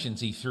interceptions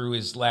he threw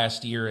his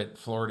last year at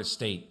Florida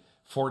State,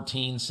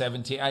 14,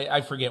 17,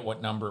 I forget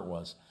what number it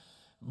was.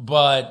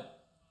 But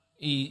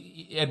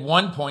at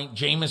one point,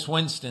 Jameis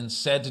Winston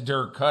said to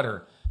Dirk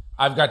Cutter,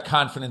 I've got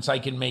confidence I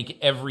can make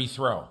every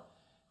throw.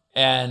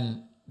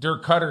 And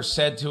Dirk Cutter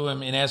said to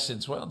him, in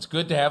essence, well, it's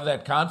good to have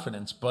that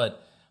confidence,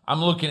 but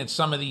I'm looking at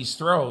some of these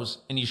throws,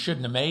 and you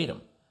shouldn't have made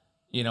them.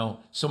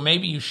 So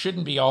maybe you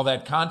shouldn't be all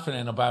that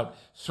confident about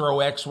throw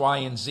X, Y,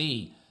 and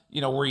Z,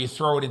 where you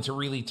throw it into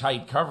really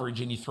tight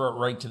coverage and you throw it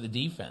right to the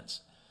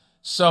defense.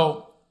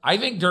 So I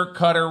think Dirk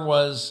Cutter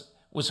was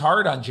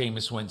hard on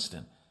Jameis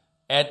Winston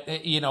at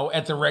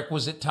the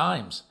requisite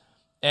times,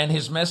 and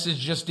his message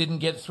just didn't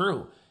get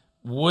through.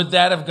 Would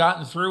that have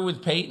gotten through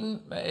with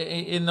Peyton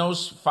in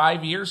those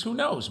 5 years? Who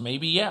knows?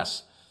 Maybe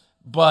yes.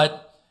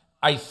 But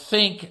I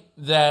think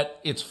that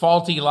it's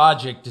faulty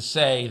logic to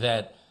say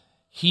that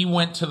he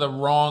went to the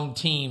wrong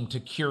team to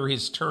cure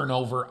his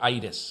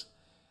turnover-itis.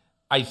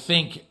 I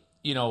think,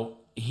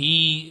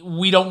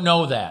 we don't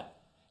know that.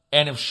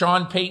 And if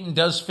Sean Payton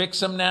does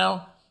fix him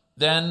now,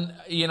 then,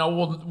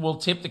 we'll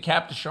tip the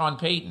cap to Sean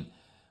Payton.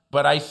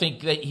 But I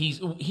think that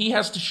he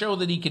has to show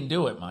that he can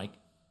do it, Mike.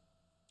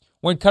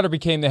 When Cutter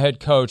became the head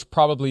coach,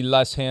 probably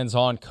less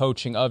hands-on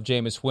coaching of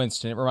Jameis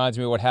Winston. It reminds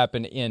me of what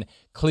happened in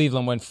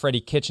Cleveland when Freddie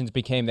Kitchens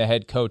became the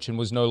head coach and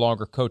was no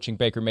longer coaching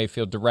Baker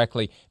Mayfield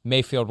directly.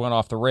 Mayfield went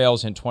off the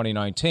rails in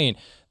 2019.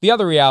 The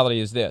other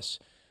reality is this.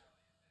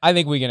 I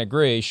think we can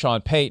agree,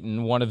 Sean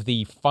Payton, one of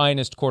the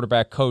finest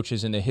quarterback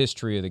coaches in the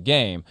history of the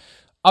game.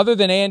 Other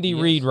than Andy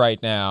Reid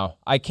right now,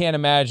 I can't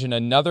imagine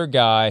another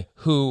guy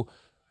who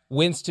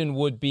Winston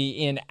would be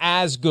in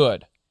as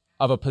good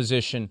of a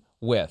position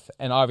with.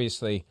 And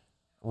obviously,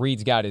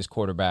 Reid's got his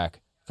quarterback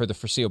for the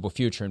foreseeable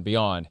future and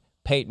beyond.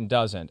 Peyton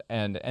doesn't.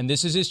 And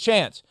this is his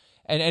chance.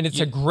 And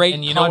it's a great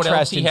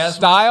contrast in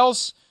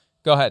styles.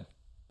 Go ahead.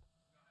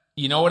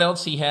 You know what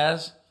else he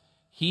has?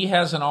 He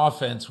has an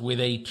offense with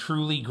a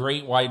truly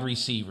great wide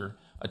receiver,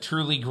 a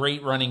truly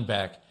great running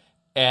back,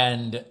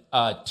 and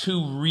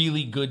two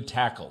really good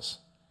tackles.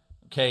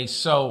 Okay,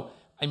 so,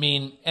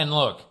 and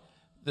look,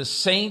 the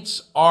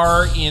Saints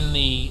are in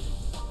the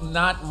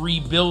not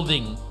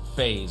rebuilding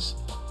phase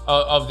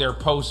of their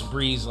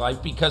post-Breeze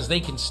life because they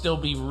can still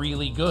be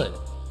really good.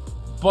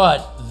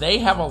 But they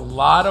have a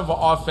lot of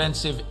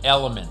offensive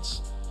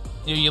elements.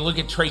 You look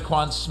at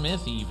Traquan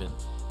Smith even.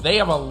 They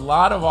have a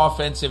lot of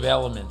offensive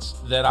elements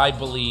that I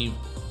believe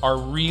are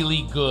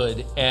really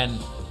good, and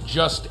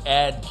just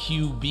add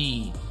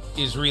QB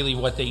is really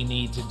what they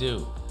need to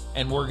do.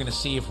 And we're going to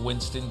see if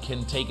Winston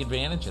can take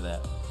advantage of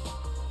that.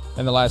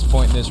 And the last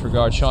point in this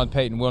regard, Sean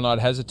Payton will not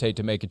hesitate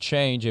to make a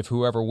change if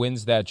whoever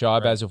wins that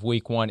job as of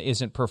week 1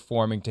 isn't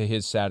performing to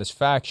his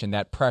satisfaction.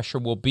 That pressure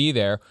will be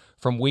there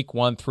from week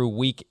 1 through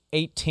week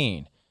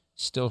 18.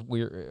 Still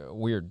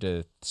weird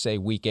to say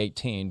week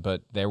 18,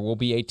 but there will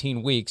be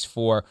 18 weeks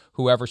for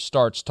whoever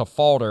starts to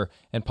falter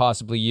and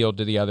possibly yield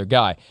to the other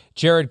guy.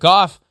 Jared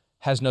Goff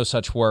has no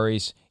such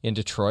worries in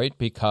Detroit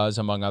because,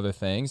 among other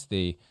things,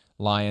 the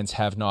Lions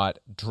have not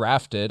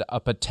drafted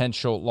a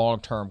potential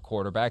long-term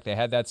quarterback. They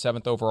had that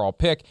 7th overall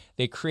pick.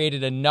 They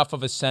created enough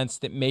of a sense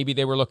that maybe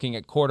they were looking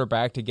at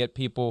quarterback to get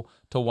people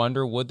to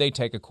wonder, would they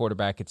take a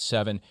quarterback at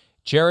 7?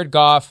 Jared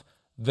Goff,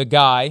 the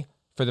guy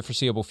for the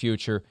foreseeable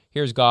future.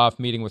 Here's Goff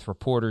meeting with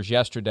reporters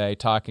yesterday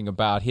talking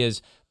about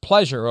his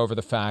pleasure over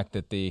the fact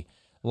that the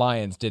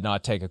Lions did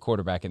not take a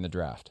quarterback in the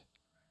draft.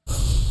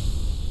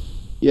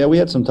 Yeah, we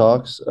had some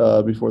talks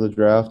before the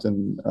draft,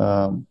 and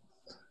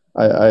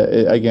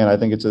I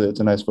think it's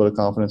a nice vote of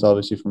confidence,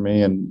 obviously, for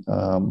me. And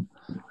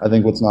I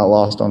think what's not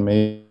lost on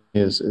me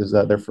is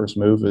that their first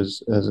move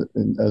as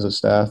a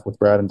staff with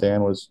Brad and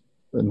Dan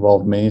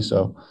involved me.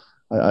 So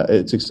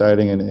it's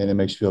exciting and it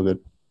makes you feel good.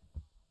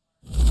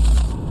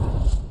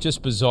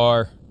 Just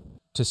bizarre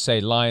to say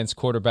Lions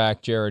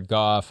quarterback Jared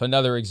Goff.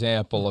 Another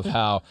example of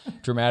how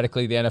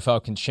dramatically the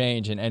NFL can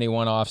change in any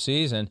one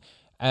offseason.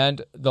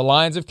 And the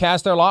Lions have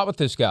cast their lot with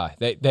this guy.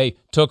 They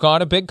took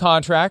on a big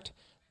contract.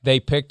 They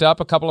picked up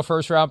a couple of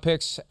first-round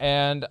picks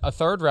and a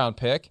third-round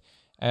pick.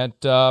 And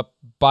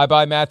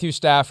bye-bye Matthew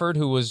Stafford,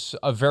 who was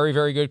a very,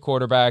 very good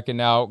quarterback, and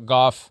now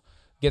Goff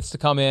gets to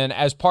come in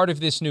as part of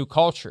this new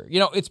culture.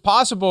 It's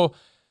possible,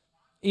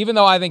 even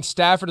though I think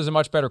Stafford is a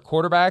much better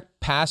quarterback,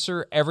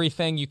 passer,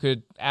 everything you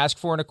could ask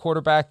for in a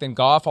quarterback than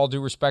Goff, all due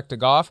respect to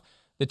Goff,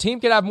 the team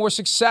could have more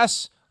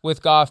success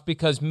with Goff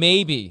because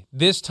maybe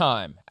this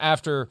time,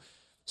 after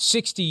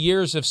 60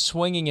 years of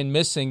swinging and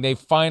missing, they've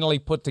finally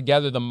put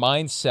together the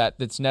mindset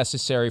that's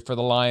necessary for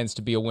the Lions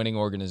to be a winning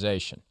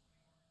organization.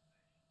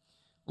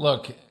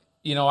 Look,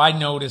 I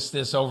noticed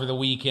this over the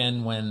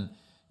weekend when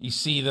you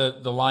see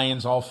the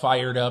Lions all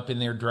fired up in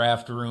their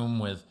draft room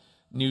with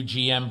new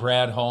GM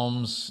Brad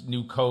Holmes,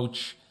 new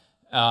coach,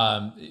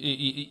 their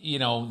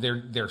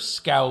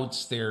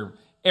scouts,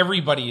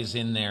 everybody is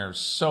in there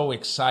so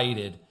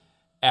excited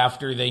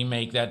after they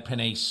make that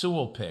Penei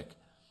Sewell pick.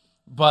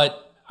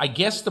 But I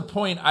guess the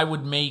point I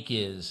would make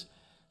is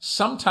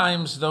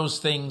sometimes those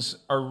things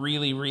are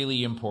really,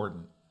 really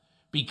important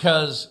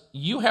because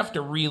you have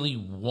to really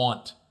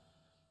want.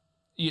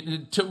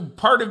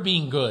 Part of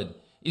being good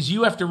is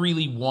you have to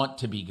really want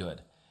to be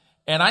good.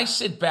 And I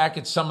sit back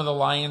at some of the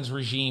Lions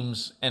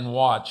regimes and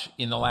watch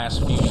in the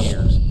last few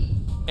years,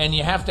 and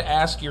you have to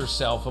ask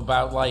yourself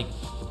about, like,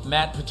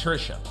 Matt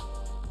Patricia.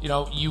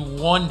 You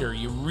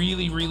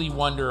really, really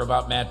wonder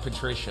about Matt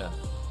Patricia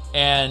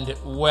and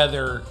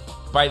whether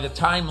by the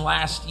time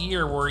last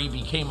year where he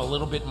became a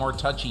little bit more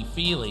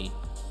touchy-feely,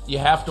 you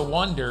have to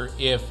wonder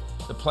if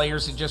the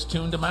players had just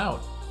tuned him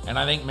out. And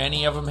I think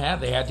many of them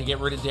had. They had to get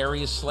rid of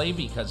Darius Slay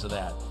because of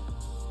that.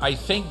 I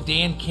think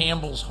Dan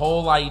Campbell's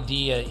whole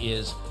idea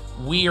is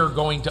we are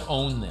going to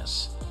own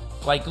this.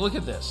 Like, look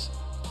at this.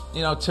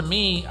 To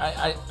me,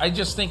 I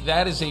just think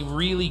that is a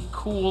really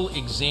cool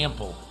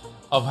example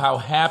of how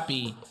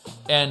happy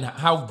and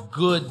how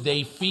good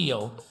they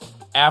feel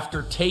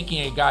after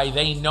taking a guy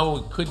they know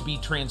could be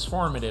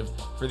transformative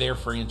for their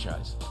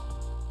franchise.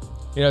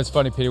 It's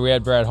funny, Peter, we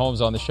had Brad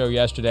Holmes on the show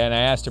yesterday, and I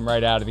asked him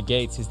right out of the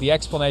gates, is the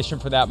explanation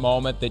for that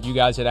moment that you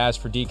guys had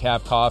asked for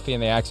decaf coffee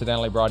and they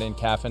accidentally brought in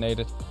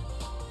caffeinated?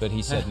 But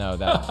he said no,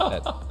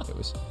 that it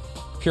was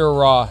pure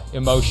raw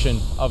emotion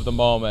of the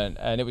moment,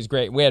 and it was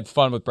great. We had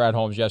fun with Brad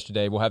Holmes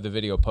yesterday. We'll have the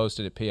video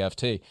posted at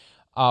PFT.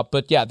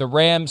 But yeah, the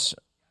Rams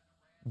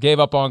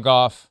gave up on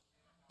Goff.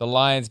 The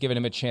Lions giving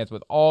him a chance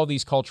with all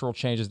these cultural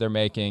changes they're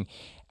making.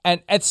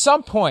 And at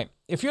some point,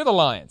 if you're the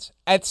Lions,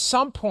 at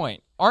some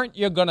point, aren't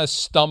you going to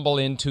stumble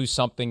into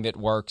something that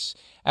works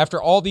after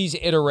all these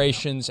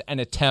iterations and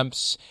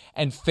attempts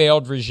and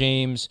failed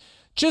regimes?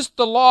 Just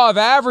the law of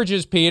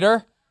averages,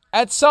 Peter.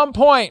 At some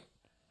point,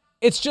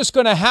 it's just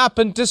going to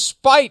happen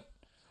despite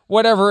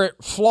whatever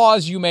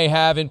flaws you may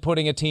have in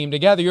putting a team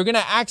together. You're going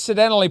to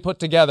accidentally put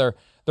together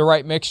the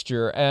right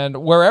mixture. And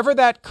wherever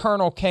that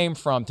kernel came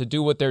from to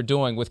do what they're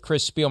doing with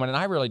Chris Spielman, and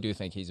I really do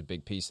think he's a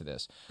big piece of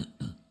this,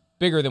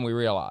 bigger than we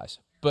realize.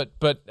 But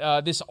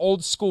this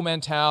old school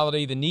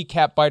mentality, the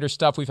kneecap biter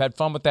stuff, we've had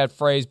fun with that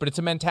phrase, but it's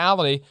a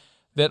mentality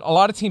that a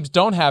lot of teams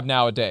don't have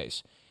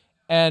nowadays.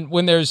 And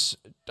when there's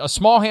a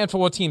small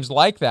handful of teams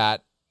like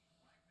that,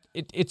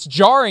 it's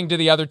jarring to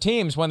the other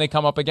teams when they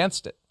come up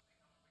against it.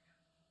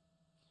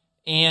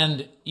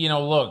 And,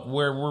 look,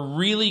 where we're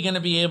really going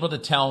to be able to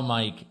tell,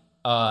 Mike,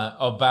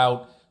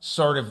 about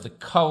sort of the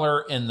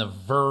color and the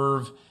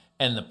verve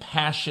and the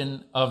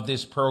passion of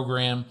this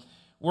program,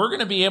 we're going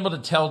to be able to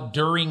tell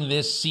during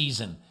this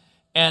season.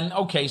 And,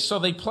 okay, so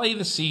they play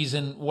the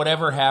season,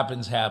 whatever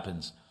happens,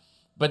 happens.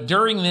 But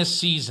during this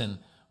season,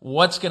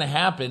 what's going to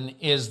happen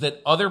is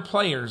that other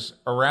players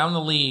around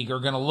the league are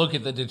going to look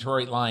at the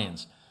Detroit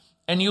Lions.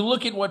 And you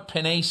look at what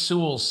Penei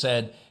Sewell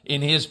said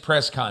in his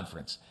press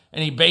conference.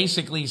 And he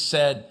basically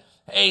said,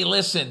 hey,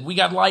 listen, we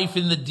got life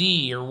in the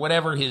D, or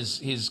whatever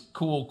his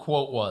cool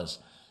quote was.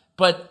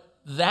 But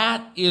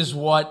that is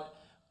what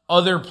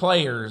other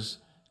players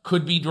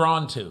could be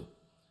drawn to.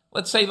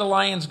 Let's say the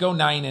Lions go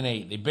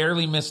 9-8. They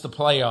barely miss the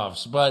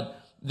playoffs, but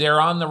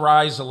they're on the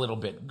rise a little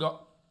bit.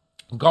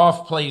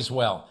 Goff plays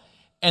well.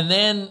 And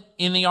then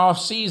in the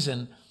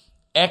offseason,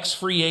 X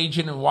free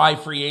agent and Y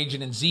free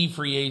agent and Z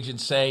free agent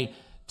say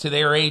to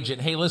their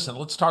agent, hey, listen,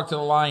 let's talk to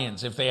the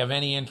Lions if they have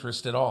any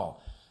interest at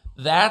all.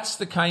 That's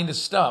the kind of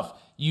stuff.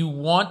 You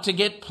want to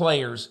get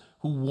players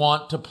who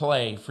want to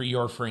play for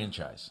your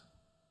franchise.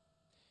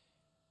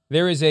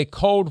 There is a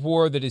Cold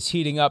War that is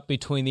heating up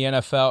between the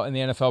NFL and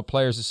the NFL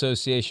Players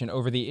Association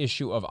over the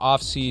issue of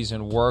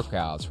off-season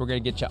workouts. We're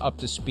going to get you up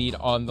to speed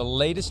on the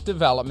latest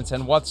developments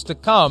and what's to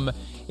come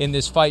in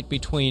this fight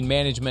between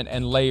management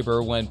and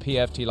labor when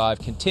PFT Live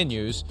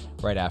continues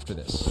right after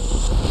this.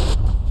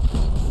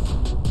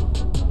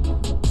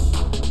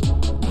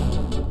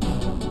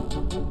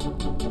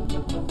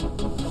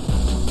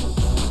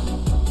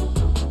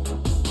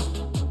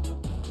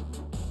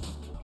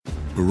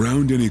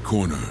 Around any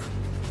corner,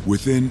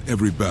 within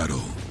every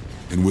battle,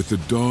 and with the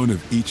dawn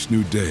of each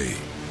new day,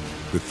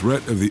 the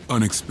threat of the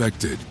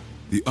unexpected,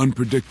 the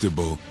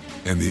unpredictable,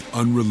 and the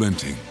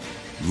unrelenting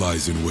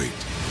lies in wait.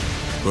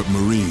 But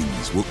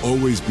Marines will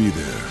always be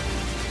there.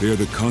 They are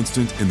the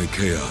constant in the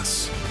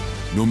chaos.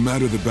 No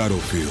matter the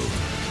battlefield,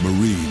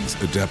 Marines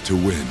adapt to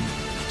win,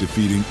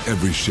 defeating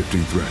every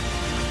shifting threat,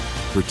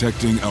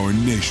 protecting our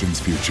nation's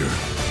future.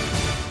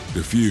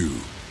 The few,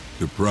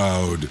 the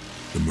proud,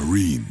 the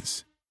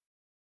Marines.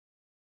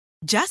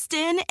 Just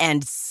in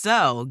and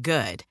so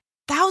good.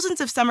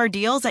 Thousands of summer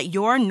deals at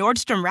your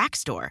Nordstrom Rack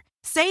store.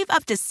 Save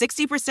up to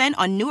 60%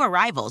 on new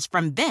arrivals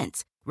from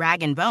Vince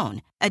Rag &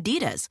 Bone,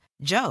 Adidas,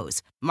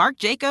 Joe's, Marc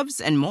Jacobs,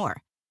 and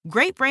more.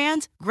 Great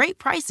brands, great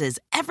prices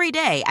every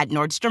day at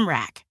Nordstrom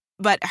Rack.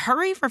 But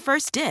hurry for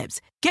first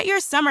dibs. Get your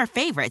summer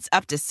favorites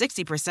up to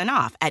 60%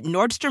 off at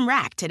Nordstrom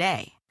Rack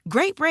today.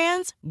 Great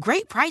brands,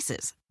 great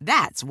prices.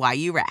 That's why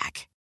you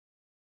rack.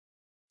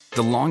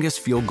 The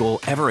longest field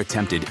goal ever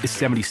attempted is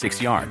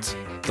 76 yards.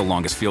 The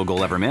longest field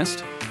goal ever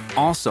missed?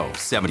 Also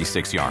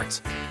 76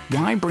 yards.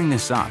 Why bring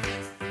this up?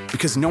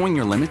 Because knowing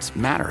your limits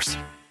matters,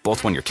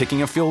 both when you're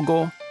kicking a field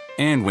goal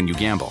and when you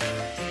gamble.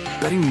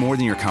 Betting more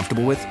than you're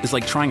comfortable with is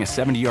like trying a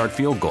 70-yard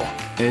field goal.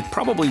 It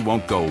probably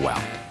won't go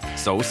well.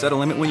 So set a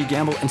limit when you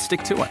gamble and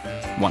stick to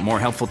it. Want more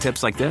helpful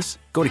tips like this?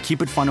 Go to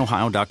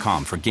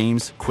keepitfunohio.com for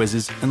games,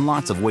 quizzes, and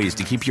lots of ways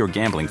to keep your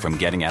gambling from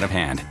getting out of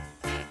hand.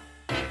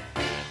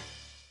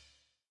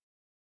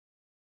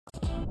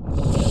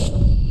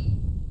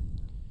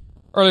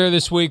 Earlier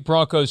this week,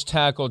 Broncos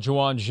tackle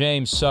Ja'Wuan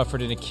James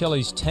suffered an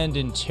Achilles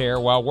tendon tear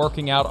while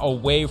working out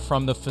away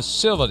from the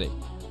facility,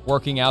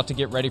 working out to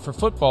get ready for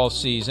football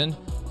season.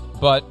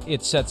 But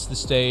it sets the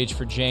stage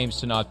for James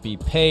to not be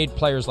paid.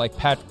 Players like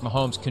Patrick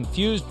Mahomes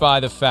confused by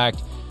the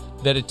fact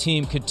that a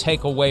team could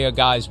take away a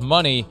guy's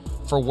money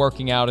for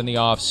working out in the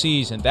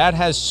offseason. That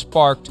has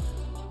sparked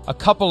a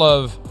couple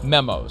of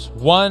memos.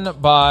 One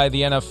by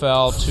the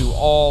NFL to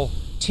all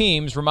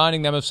teams,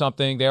 reminding them of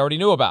something they already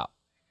knew about.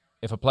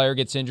 If a player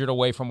gets injured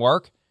away from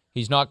work,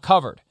 he's not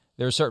covered.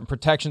 There are certain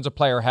protections a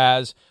player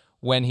has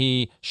when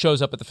he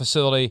shows up at the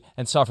facility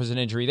and suffers an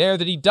injury there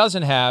that he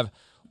doesn't have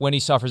when he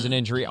suffers an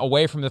injury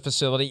away from the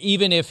facility,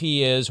 even if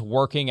he is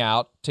working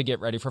out to get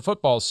ready for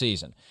football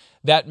season.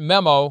 That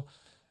memo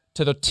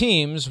to the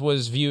teams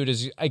was viewed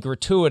as a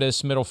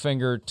gratuitous middle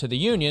finger to the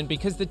union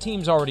because the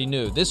teams already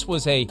knew. This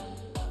was an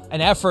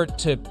effort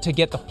to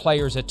get the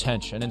players'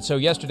 attention. And so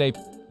yesterday,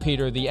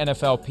 Peter, the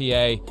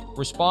NFLPA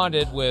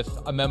responded with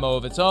a memo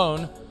of its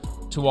own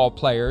to all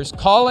players,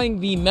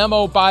 calling the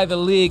memo by the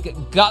league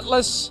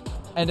gutless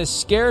and a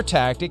scare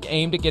tactic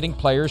aimed at getting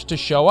players to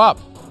show up.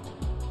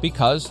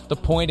 Because the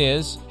point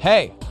is,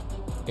 hey,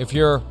 if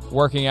you're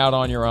working out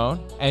on your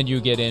own and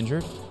you get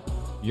injured,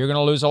 you're going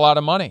to lose a lot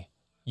of money.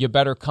 You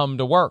better come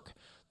to work.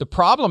 The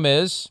problem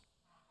is,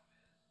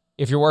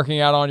 if you're working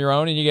out on your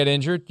own and you get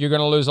injured, you're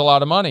going to lose a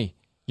lot of money.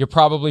 You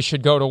probably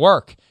should go to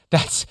work.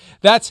 That's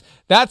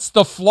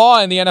the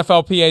flaw in the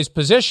NFLPA's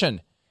position.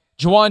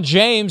 Ja'Wuan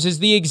James is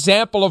the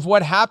example of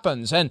what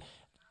happens. And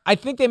I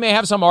think they may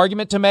have some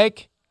argument to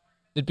make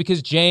that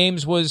because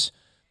James was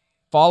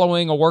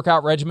following a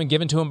workout regimen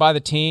given to him by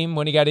the team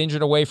when he got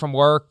injured away from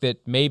work,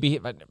 that maybe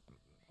at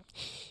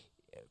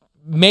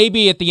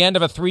the end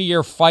of a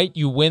 3-year fight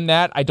you win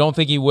that. I don't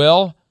think he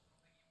will.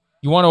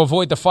 You want to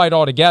avoid the fight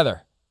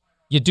altogether.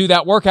 You do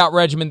that workout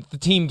regimen the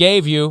team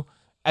gave you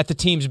at the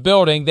team's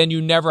building, then you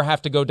never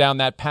have to go down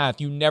that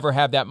path. You never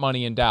have that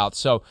money in doubt.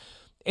 So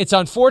it's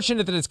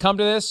unfortunate that it's come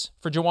to this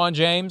for Ja'Wuan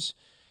James.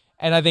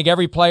 And I think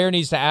every player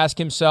needs to ask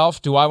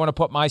himself, do I want to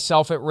put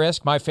myself at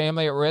risk, my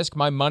family at risk,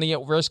 my money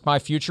at risk, my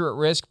future at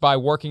risk by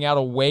working out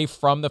away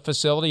from the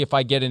facility if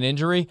I get an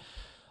injury?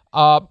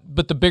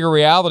 But the bigger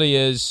reality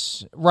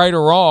is, right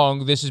or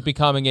wrong, this is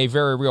becoming a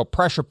very real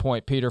pressure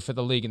point, Peter, for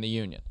the league and the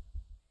union.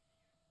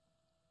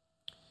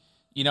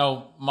 You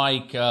know,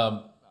 Mike,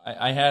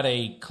 I had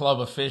a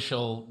club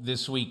official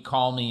this week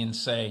call me and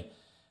say,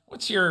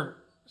 what's your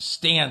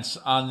stance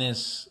on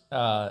this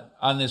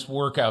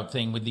workout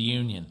thing with the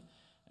union?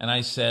 And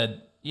I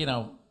said,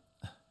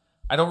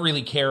 I don't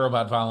really care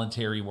about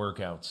voluntary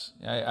workouts.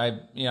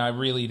 I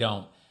really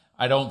don't.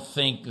 I don't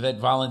think that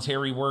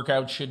voluntary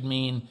workouts should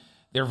mean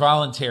they're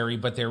voluntary,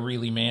 but they're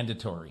really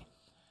mandatory.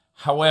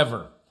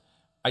 However,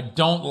 I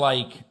don't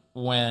like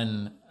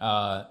when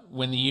the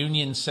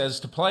union says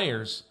to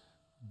players,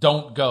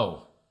 don't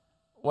go.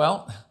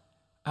 Well,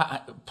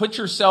 put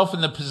yourself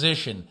in the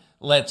position,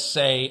 let's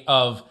say,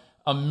 of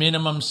a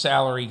minimum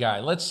salary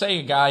guy. Let's say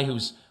a guy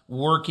who's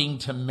working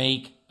to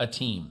make a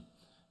team.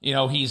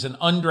 He's an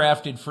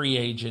undrafted free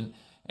agent,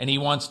 and he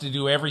wants to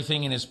do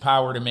everything in his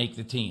power to make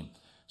the team.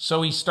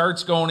 So he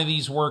starts going to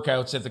these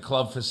workouts at the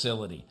club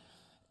facility.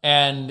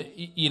 And,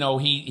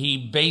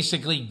 he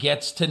basically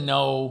gets to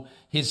know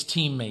his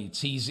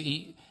teammates.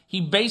 He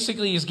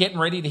basically is getting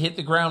ready to hit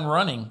the ground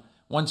running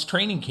once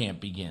training camp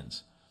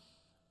begins.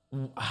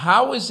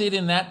 How is it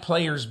in that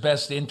player's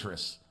best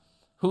interest,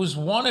 who's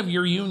one of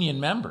your union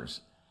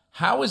members?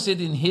 How is it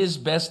in his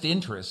best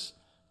interest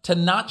to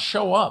not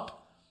show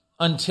up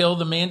until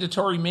the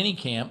mandatory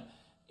minicamp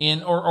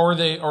or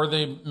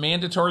the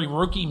mandatory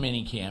rookie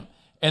minicamp,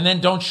 and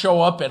then don't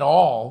show up at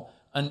all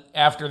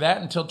after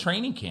that until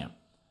training camp?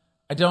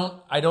 I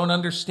don't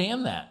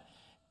understand that.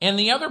 And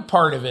the other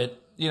part of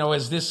it,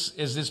 as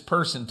this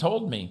person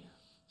told me,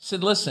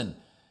 said, listen,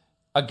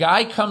 a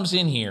guy comes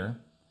in here,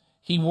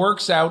 he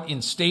works out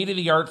in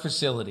state-of-the-art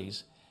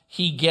facilities,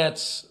 he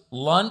gets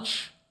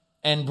lunch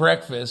and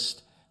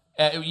breakfast,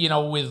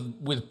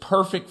 with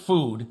perfect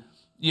food,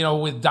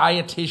 with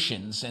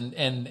dietitians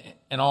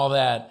and all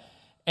that.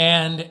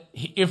 And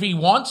if he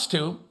wants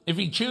to, if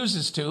he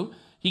chooses to,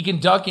 he can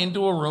duck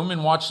into a room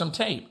and watch some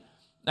tape.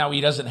 Now,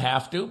 he doesn't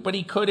have to, but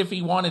he could if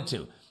he wanted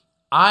to.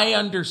 I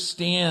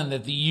understand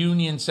that the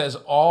union says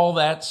all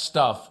that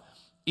stuff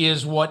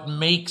is what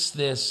makes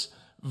this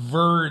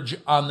verge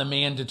on the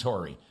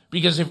mandatory.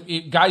 Because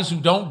if guys who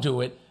don't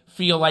do it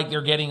feel like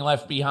they're getting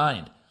left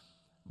behind.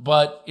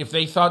 But if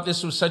they thought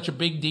this was such a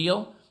big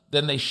deal,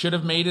 then they should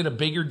have made it a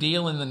bigger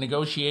deal in the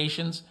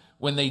negotiations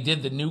when they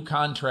did the new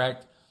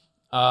contract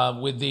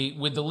with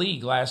the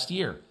league last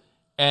year.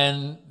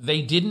 And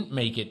they didn't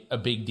make it a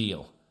big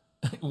deal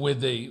with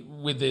the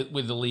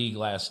league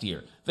last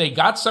year. They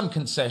got some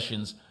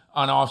concessions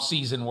on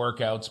off-season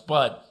workouts,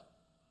 but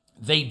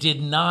they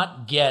did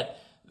not get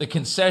the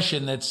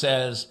concession that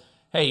says,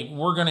 hey,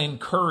 we're going to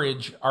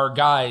encourage our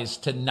guys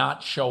to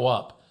not show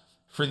up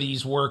for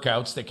these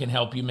workouts that can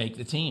help you make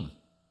the team.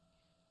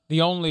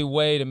 The only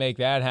way to make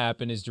that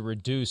happen is to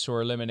reduce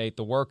or eliminate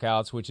the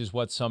workouts, which is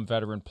what some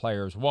veteran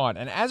players want.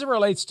 And as it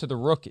relates to the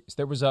rookies,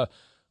 there was a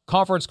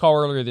conference call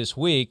earlier this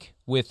week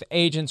with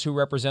agents who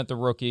represent the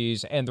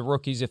rookies, and the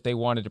rookies, if they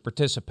wanted to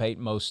participate,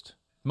 most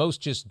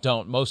just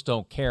don't. Most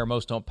don't care.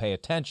 Most don't pay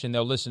attention.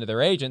 They'll listen to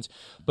their agents.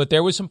 But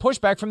there was some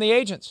pushback from the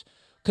agents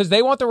because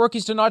they want the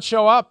rookies to not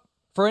show up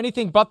for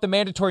anything but the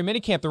mandatory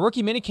minicamp. The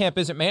rookie minicamp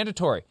isn't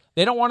mandatory.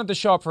 They don't want them to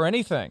show up for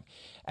anything.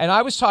 And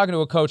I was talking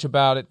to a coach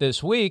about it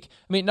this week.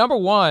 I mean, number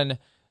one,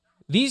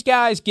 these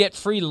guys get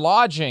free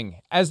lodging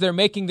as they're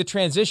making the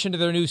transition to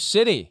their new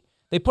city.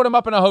 They put them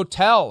up in a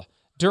hotel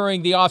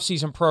during the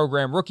offseason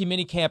program, rookie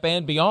minicamp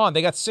and beyond.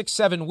 They got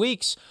 6-7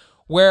 weeks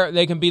where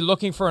they can be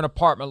looking for an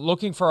apartment,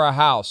 looking for a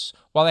house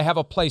while they have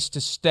a place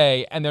to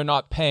stay and they're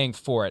not paying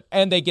for it.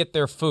 And they get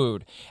their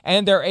food.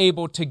 And they're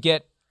able to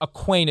get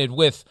acquainted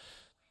with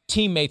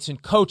teammates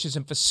and coaches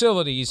and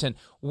facilities and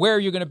where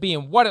you're going to be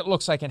and what it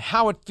looks like and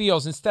how it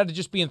feels instead of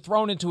just being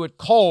thrown into it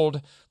cold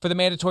for the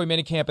mandatory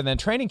minicamp and then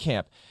training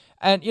camp.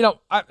 And,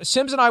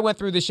 Sims and I went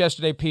through this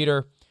yesterday,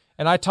 Peter,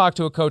 and I talked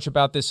to a coach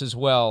about this as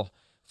well.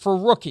 For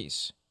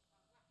rookies,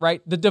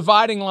 right, the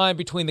dividing line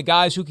between the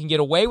guys who can get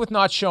away with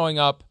not showing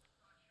up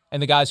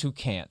and the guys who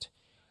can't.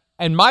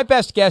 And my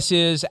best guess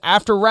is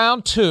after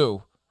round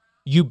 2,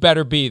 you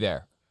better be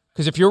there.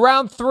 Because if you're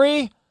round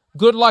 3,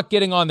 good luck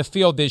getting on the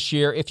field this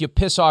year if you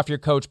piss off your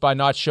coach by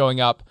not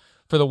showing up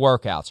for the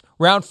workouts.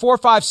 Round 4,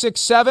 5,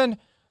 6, 7,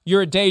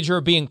 you're in danger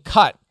of being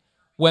cut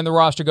when the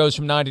roster goes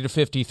from 90 to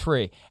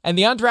 53. And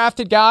the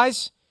undrafted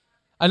guys,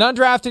 an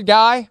undrafted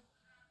guy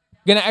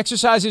going to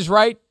exercise his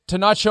right to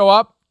not show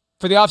up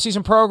for the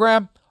offseason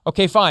program?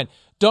 Okay, fine.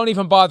 Don't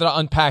even bother to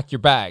unpack your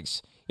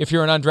bags if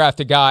you're an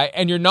undrafted guy,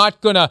 and you're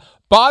not going to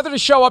bother to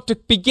show up to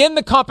begin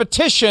the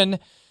competition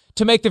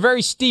to make the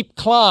very steep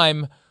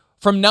climb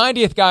from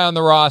 90th guy on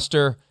the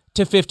roster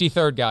to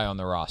 53rd guy on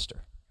the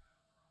roster.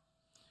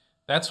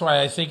 That's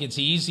why I think it's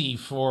easy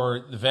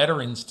for the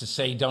veterans to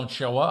say don't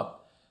show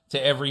up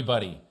to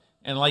everybody.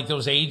 And like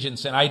those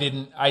agents, and I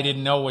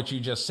didn't know what you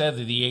just said,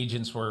 that the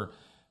agents were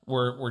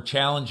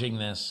challenging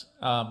this.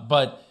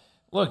 But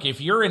look,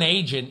 if you're an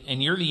agent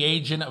and you're the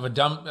agent of an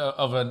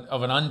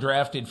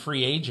undrafted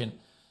free agent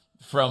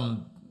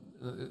from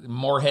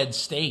Morehead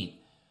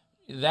State,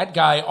 that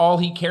guy, all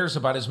he cares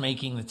about is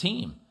making the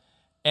team.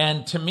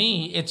 And to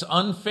me, it's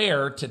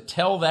unfair to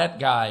tell that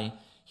guy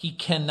he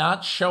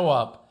cannot show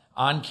up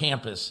on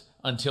campus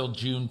until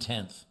June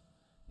 10th.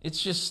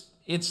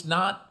 It's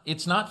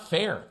not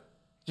fair.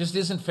 It just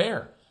isn't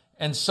fair.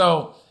 And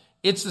so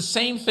it's the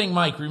same thing,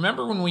 Mike.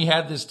 Remember when we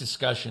had this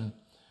discussion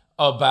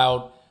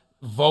about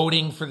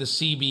voting for the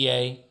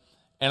CBA?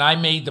 And I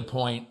made the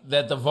point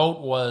that the vote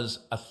was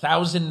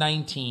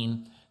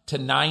 1,019 to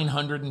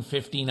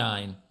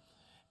 959.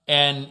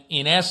 And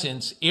in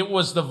essence, it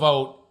was the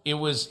vote. It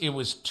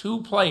was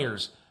 2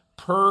 players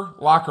per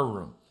locker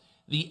room.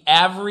 The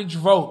average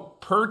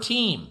vote per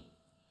team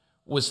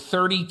was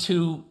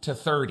 32 to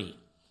 30.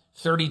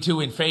 32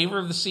 in favor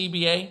of the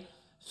CBA,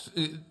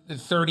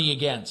 30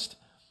 against.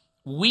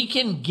 We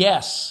can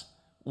guess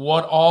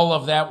what all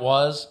of that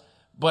was,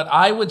 but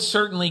I would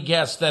certainly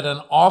guess that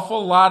an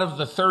awful lot of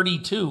the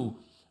 32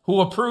 who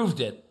approved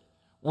it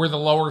were the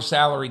lower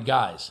salaried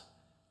guys.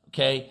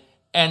 Okay?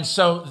 And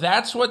so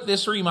that's what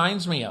this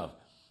reminds me of.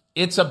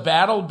 It's a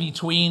battle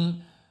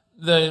between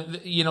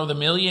the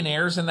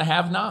millionaires and the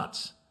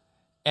have-nots.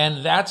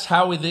 And that's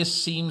how this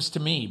seems to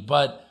me.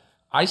 But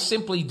I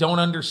simply don't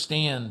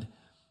understand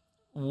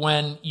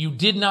when you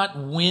did not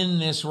win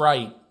this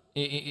right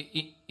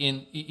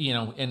and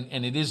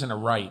it isn't a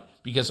right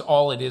because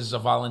all it is a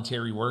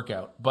voluntary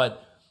workout.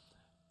 But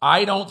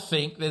I don't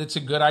think that it's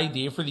a good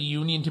idea for the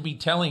union to be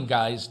telling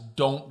guys,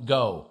 don't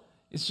go.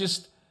 It's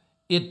just,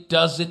 it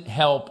doesn't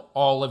help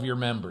all of your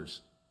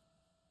members.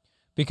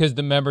 Because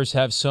the members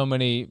have so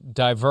many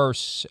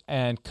diverse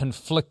and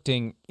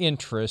conflicting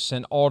interests,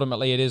 and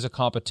ultimately it is a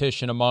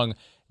competition among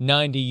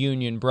 90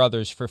 union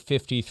brothers for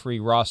 53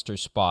 roster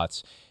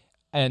spots.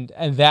 And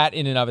that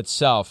in and of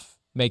itself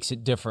makes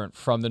it different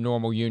from the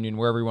normal union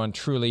where everyone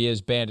truly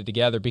is banded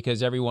together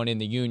because everyone in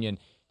the union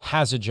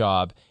has a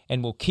job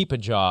and will keep a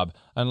job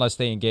unless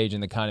they engage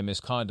in the kind of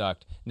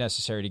misconduct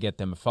necessary to get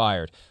them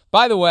fired.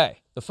 By the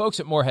way, the folks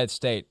at Morehead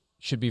State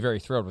should be very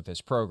thrilled with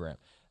this program.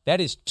 That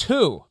is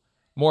 2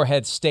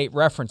 Morehead State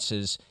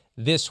references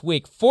this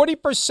week.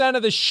 40%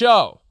 of the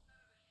show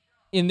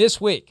in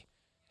this week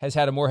has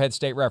had a Morehead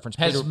State reference.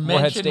 Has Peter,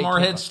 mentioned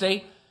Morehead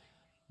State?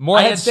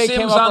 Morehead State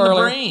came up on earlier.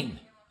 The brain.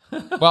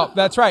 Well,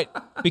 that's right,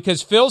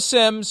 because Phil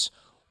Simms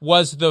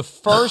was the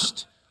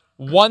first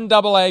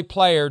 1AA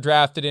player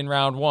drafted in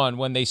round 1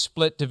 when they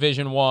split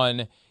Division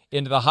I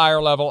into the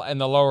higher level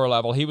and the lower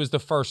level. He was the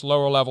first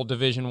lower level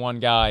Division I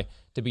guy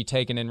to be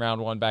taken in round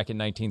 1 back in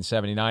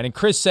 1979. And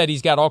Chris said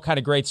he's got all kind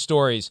of great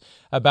stories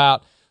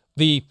about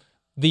the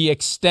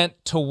extent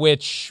to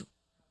which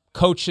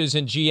coaches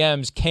and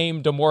GMs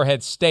came to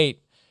Morehead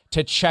State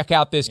to check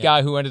out this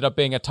guy who ended up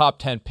being a top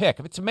 10 pick.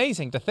 It's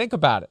amazing to think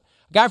about it.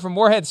 A guy from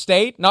Morehead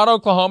State, not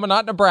Oklahoma,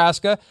 not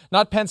Nebraska,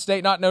 not Penn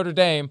State, not Notre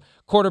Dame,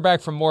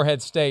 quarterback from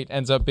Morehead State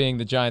ends up being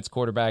the Giants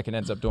quarterback and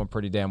ends up doing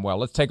pretty damn well.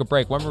 Let's take a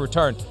break. When we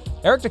return,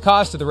 Eric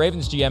DeCosta, the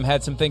Ravens GM,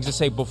 had some things to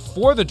say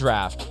before the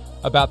draft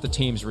about the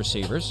team's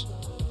receivers.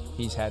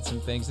 He's had some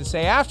things to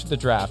say after the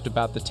draft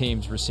about the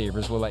team's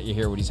receivers. We'll let you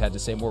hear what he's had to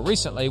say more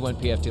recently when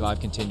PFT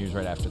Live continues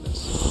right after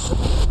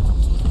this.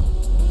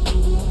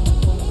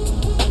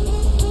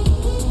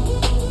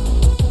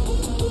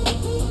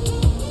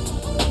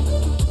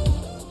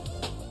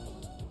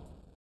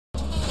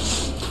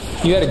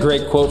 You had a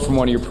great quote from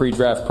one of your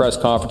pre-draft press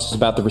conferences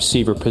about the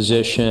receiver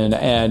position,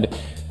 and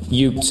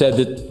you said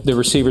that the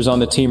receivers on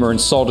the team are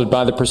insulted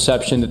by the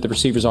perception that the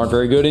receivers aren't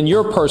very good, and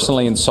you're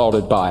personally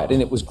insulted by it.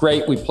 And it was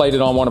great. We played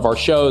it on one of our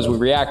shows. We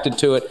reacted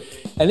to it.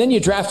 And then you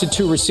drafted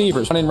 2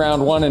 receivers, one in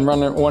round 1 and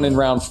one in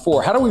round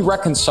 4. How do we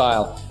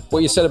reconcile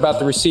what you said about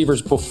the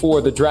receivers before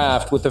the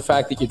draft with the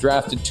fact that you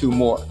drafted 2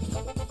 more?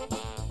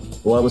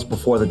 Well, it was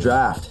before the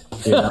draft.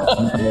 You know,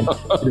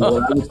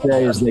 what I would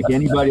say is, like,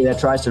 anybody that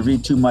tries to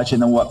read too much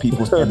into what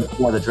people said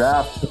before the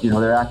draft,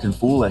 they're acting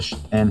foolish.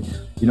 And,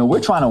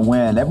 we're trying to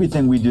win.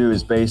 Everything we do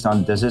is based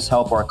on, does this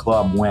help our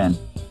club win?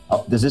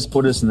 Does this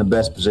put us in the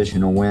best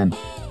position to win?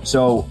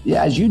 So,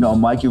 yeah, as you know,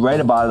 Mike, you write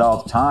about it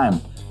all the time.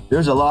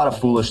 There's a lot of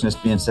foolishness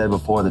being said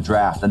before the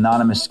draft,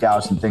 anonymous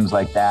scouts and things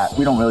like that.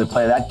 We don't really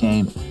play that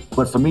game.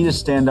 But for me to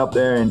stand up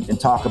there and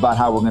talk about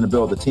how we're going to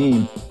build a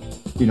team,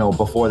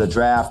 before the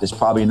draft is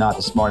probably not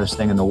the smartest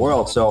thing in the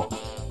world. So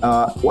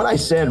what I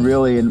said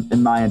really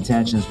in my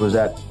intentions was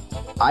that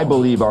I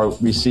believe our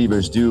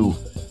receivers do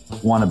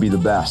want to be the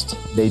best.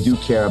 They do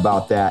care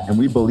about that, and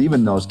we believe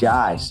in those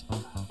guys.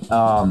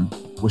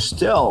 We're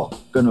still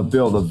going to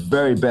build the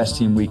very best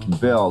team we can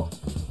build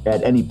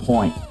at any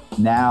point,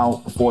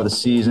 now, before the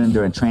season,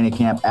 during training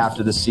camp,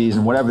 after the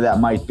season, whatever that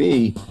might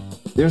be.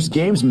 There's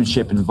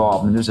gamesmanship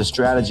involved and there's a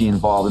strategy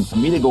involved. And for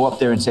me to go up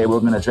there and say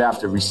we're going to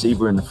draft a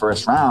receiver in the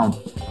first round,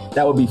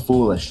 that would be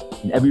foolish.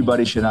 And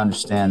everybody should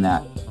understand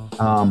that.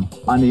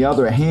 On the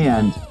other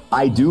hand,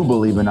 I do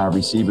believe in our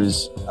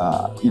receivers,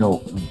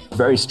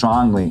 very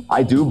strongly.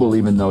 I do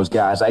believe in those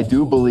guys. I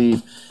do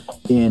believe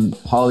in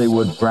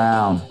Hollywood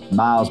Brown,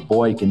 Miles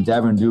Boykin,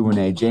 Devin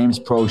Duvernay, James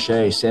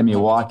Prochet,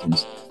 Samuel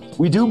Watkins.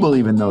 We do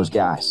believe in those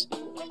guys.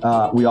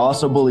 We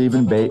also believe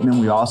in Bateman.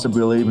 We also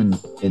believe in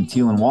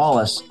Thielen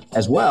Wallace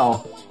as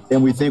well.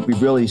 And we think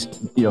we've really,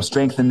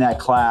 strengthened that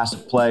class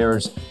of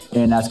players,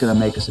 and that's going to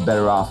make us a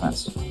better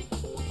offense.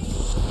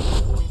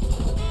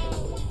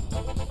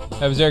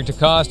 That was Eric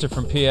DeCosta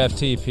from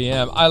PFT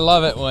PM. I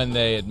love it when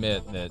they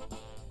admit that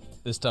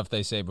the stuff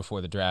they say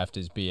before the draft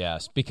is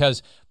BS,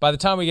 because by the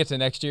time we get to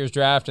next year's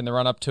draft and the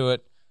run-up to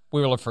it,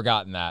 we will have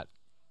forgotten that.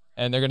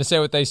 And they're going to say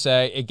what they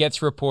say. It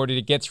gets reported.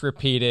 It gets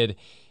repeated.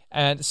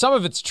 And some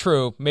of it's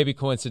true, maybe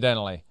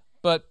coincidentally.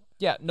 But,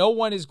 yeah, no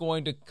one is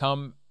going to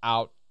come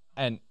out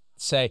and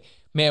say,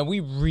 man, we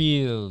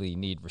really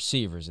need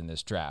receivers in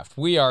this draft.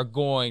 We are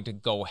going to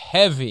go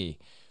heavy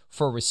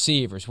for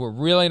receivers. We're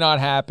really not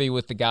happy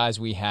with the guys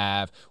we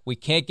have. We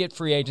can't get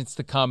free agents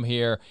to come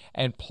here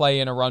and play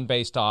in a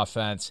run-based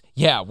offense.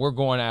 Yeah, we're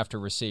going after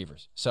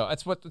receivers. So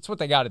that's what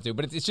they got to do.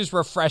 But it's just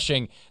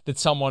refreshing that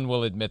someone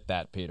will admit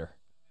that, Peter.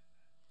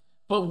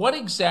 But what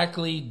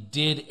exactly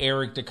did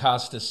Eric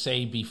DeCosta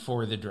say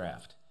before the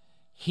draft?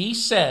 He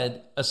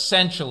said,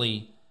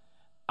 essentially,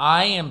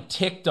 I am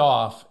ticked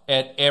off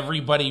at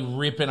everybody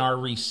ripping our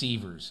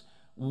receivers.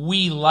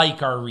 We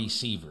like our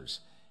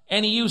receivers.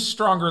 And he used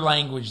stronger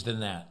language than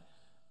that.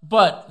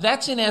 But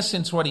that's in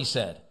essence what he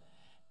said.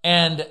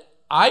 And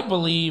I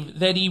believe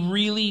that he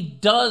really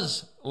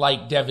does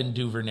like Devin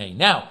Duvernay.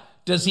 Now,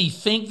 does he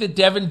think that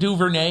Devin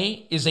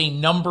Duvernay is a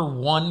number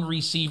 1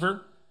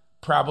 receiver?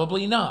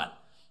 Probably not.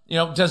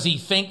 Does he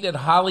think that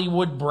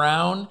Hollywood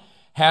Brown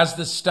has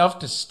the stuff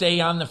to stay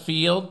on the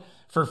field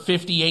for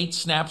 58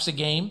 snaps a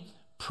game?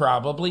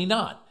 Probably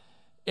not.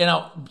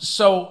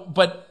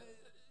 But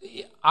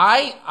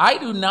I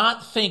do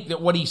not think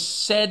that what he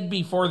said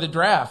before the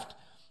draft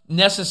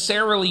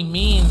necessarily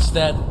means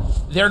that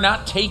they're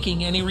not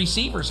taking any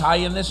receivers high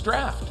in this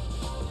draft.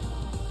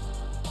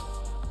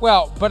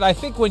 Well, but I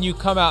think when you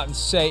come out and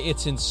say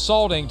it's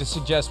insulting to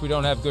suggest we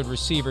don't have good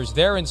receivers,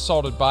 they're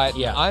insulted by it,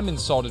 yeah. I'm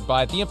insulted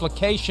by it. The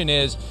implication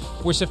is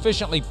we're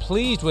sufficiently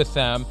pleased with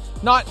them.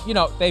 Not,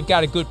 they've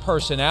got a good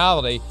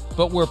personality,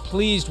 but we're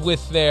pleased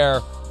with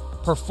their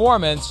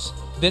performance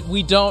that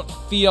we don't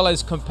feel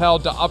as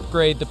compelled to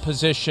upgrade the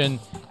position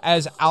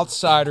as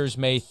outsiders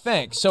may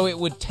think. So it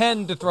would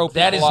tend to throw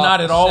people off. That is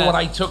not at all what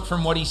I took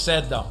from what he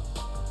said, though.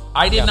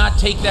 I did not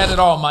take that at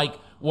all, Mike.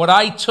 What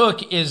I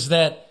took is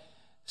that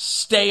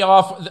stay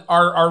off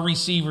our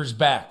receivers'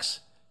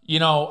 backs. You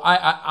know,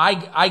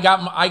 I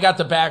got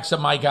the backs of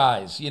my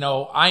guys. You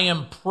know, I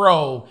am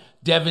pro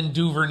Devin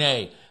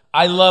Duvernay.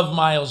 I love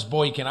Miles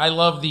Boykin. I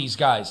love these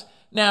guys.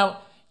 Now,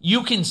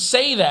 you can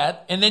say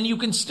that, and then you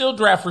can still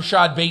draft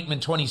Rashad Bateman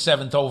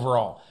 27th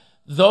overall.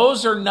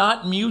 Those are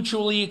not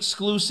mutually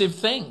exclusive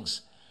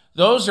things.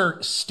 Those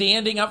are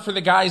standing up for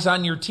the guys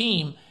on your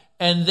team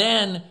and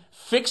then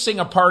fixing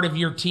a part of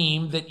your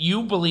team that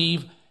you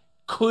believe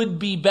could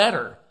be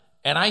better.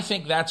 And I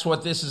think that's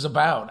what this is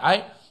about.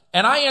 I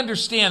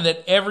understand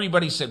that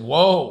everybody said,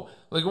 whoa,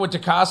 look at what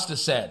DeCosta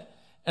said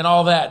and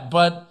all that.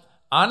 But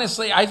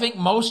honestly, I think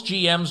most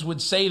GMs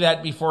would say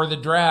that before the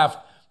draft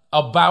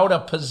about a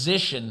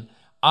position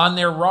on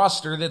their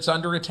roster that's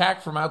under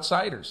attack from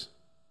outsiders.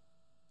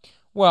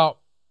 Well,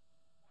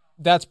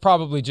 that's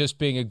probably just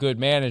being a good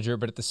manager,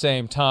 but at the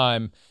same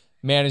time,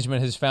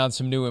 management has found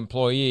some new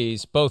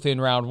employees, both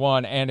in round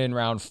 1 and in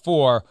round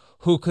 4,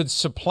 who could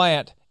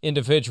supplant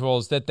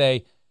individuals that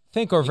they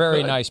think are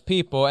very nice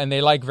people and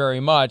they like very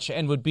much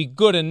and would be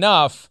good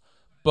enough,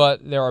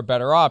 but there are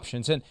better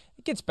options. And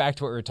it gets back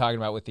to what we were talking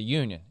about with the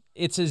union.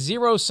 It's a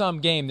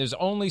zero-sum game. There's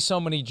only so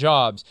many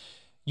jobs.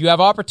 You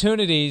have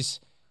opportunities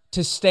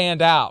to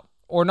stand out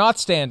or not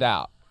stand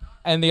out,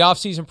 and the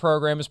offseason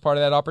program is part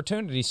of that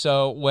opportunity.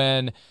 So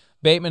when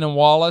Bateman and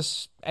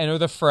Wallace enter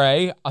the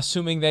fray,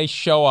 assuming they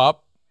show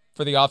up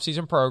for the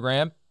offseason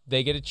program,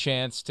 they get a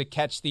chance to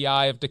catch the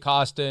eye of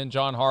DeCosta and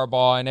John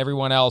Harbaugh and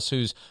everyone else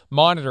who's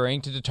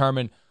monitoring to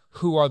determine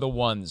who are the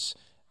ones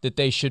that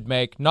they should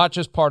make not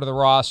just part of the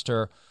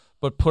roster,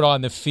 but put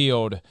on the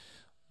field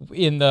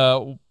in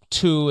the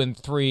 2 and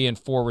 3 and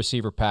 4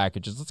 receiver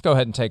packages. Let's go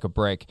ahead and take a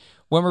break.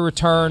 When we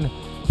return,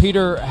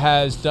 Peter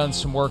has done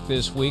some work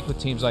this week with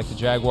teams like the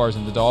Jaguars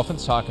and the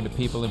Dolphins, talking to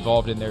people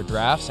involved in their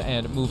drafts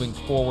and moving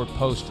forward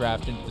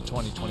post-draft into the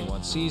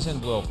 2021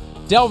 season. We'll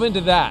delve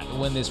into that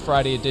when this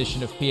Friday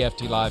edition of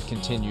PFT Live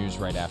continues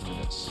right after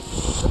this.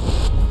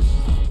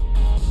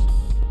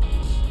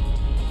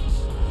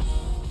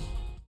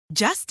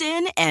 Just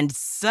in and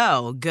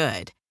so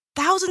good.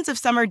 Thousands of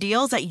summer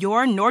deals at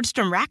your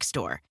Nordstrom Rack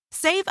store.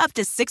 Save up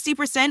to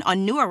 60%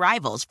 on new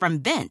arrivals from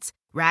Vince,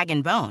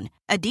 Rag & Bone,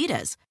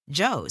 Adidas,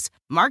 Joe's,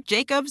 Marc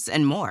Jacobs,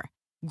 and more.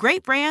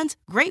 Great brands,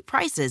 great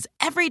prices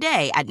every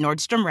day at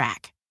Nordstrom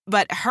Rack.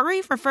 But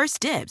hurry for first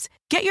dibs.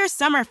 Get your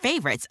summer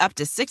favorites up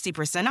to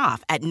 60%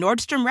 off at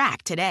Nordstrom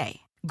Rack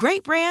today.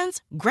 Great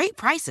brands, great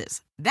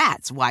prices.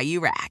 That's why you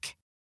rack.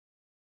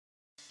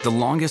 The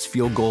longest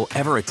field goal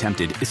ever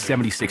attempted is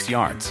 76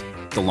 yards.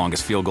 The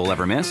longest field goal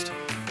ever missed?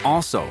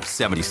 Also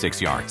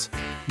 76 yards.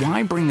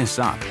 Why bring this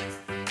up?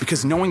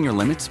 Because knowing your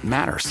limits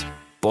matters,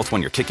 both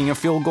when you're kicking a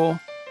field goal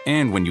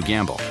and when you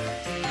gamble.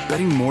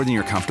 Betting more than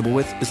you're comfortable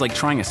with is like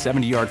trying a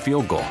 70-yard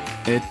field goal.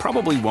 It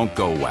probably won't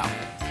go well.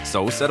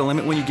 So set a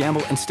limit when you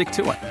gamble and stick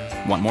to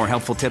it. Want more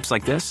helpful tips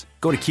like this?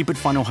 Go to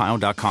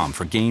keepitfunohio.com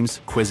for games,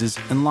 quizzes,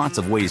 and lots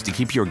of ways to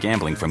keep your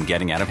gambling from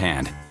getting out of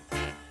hand.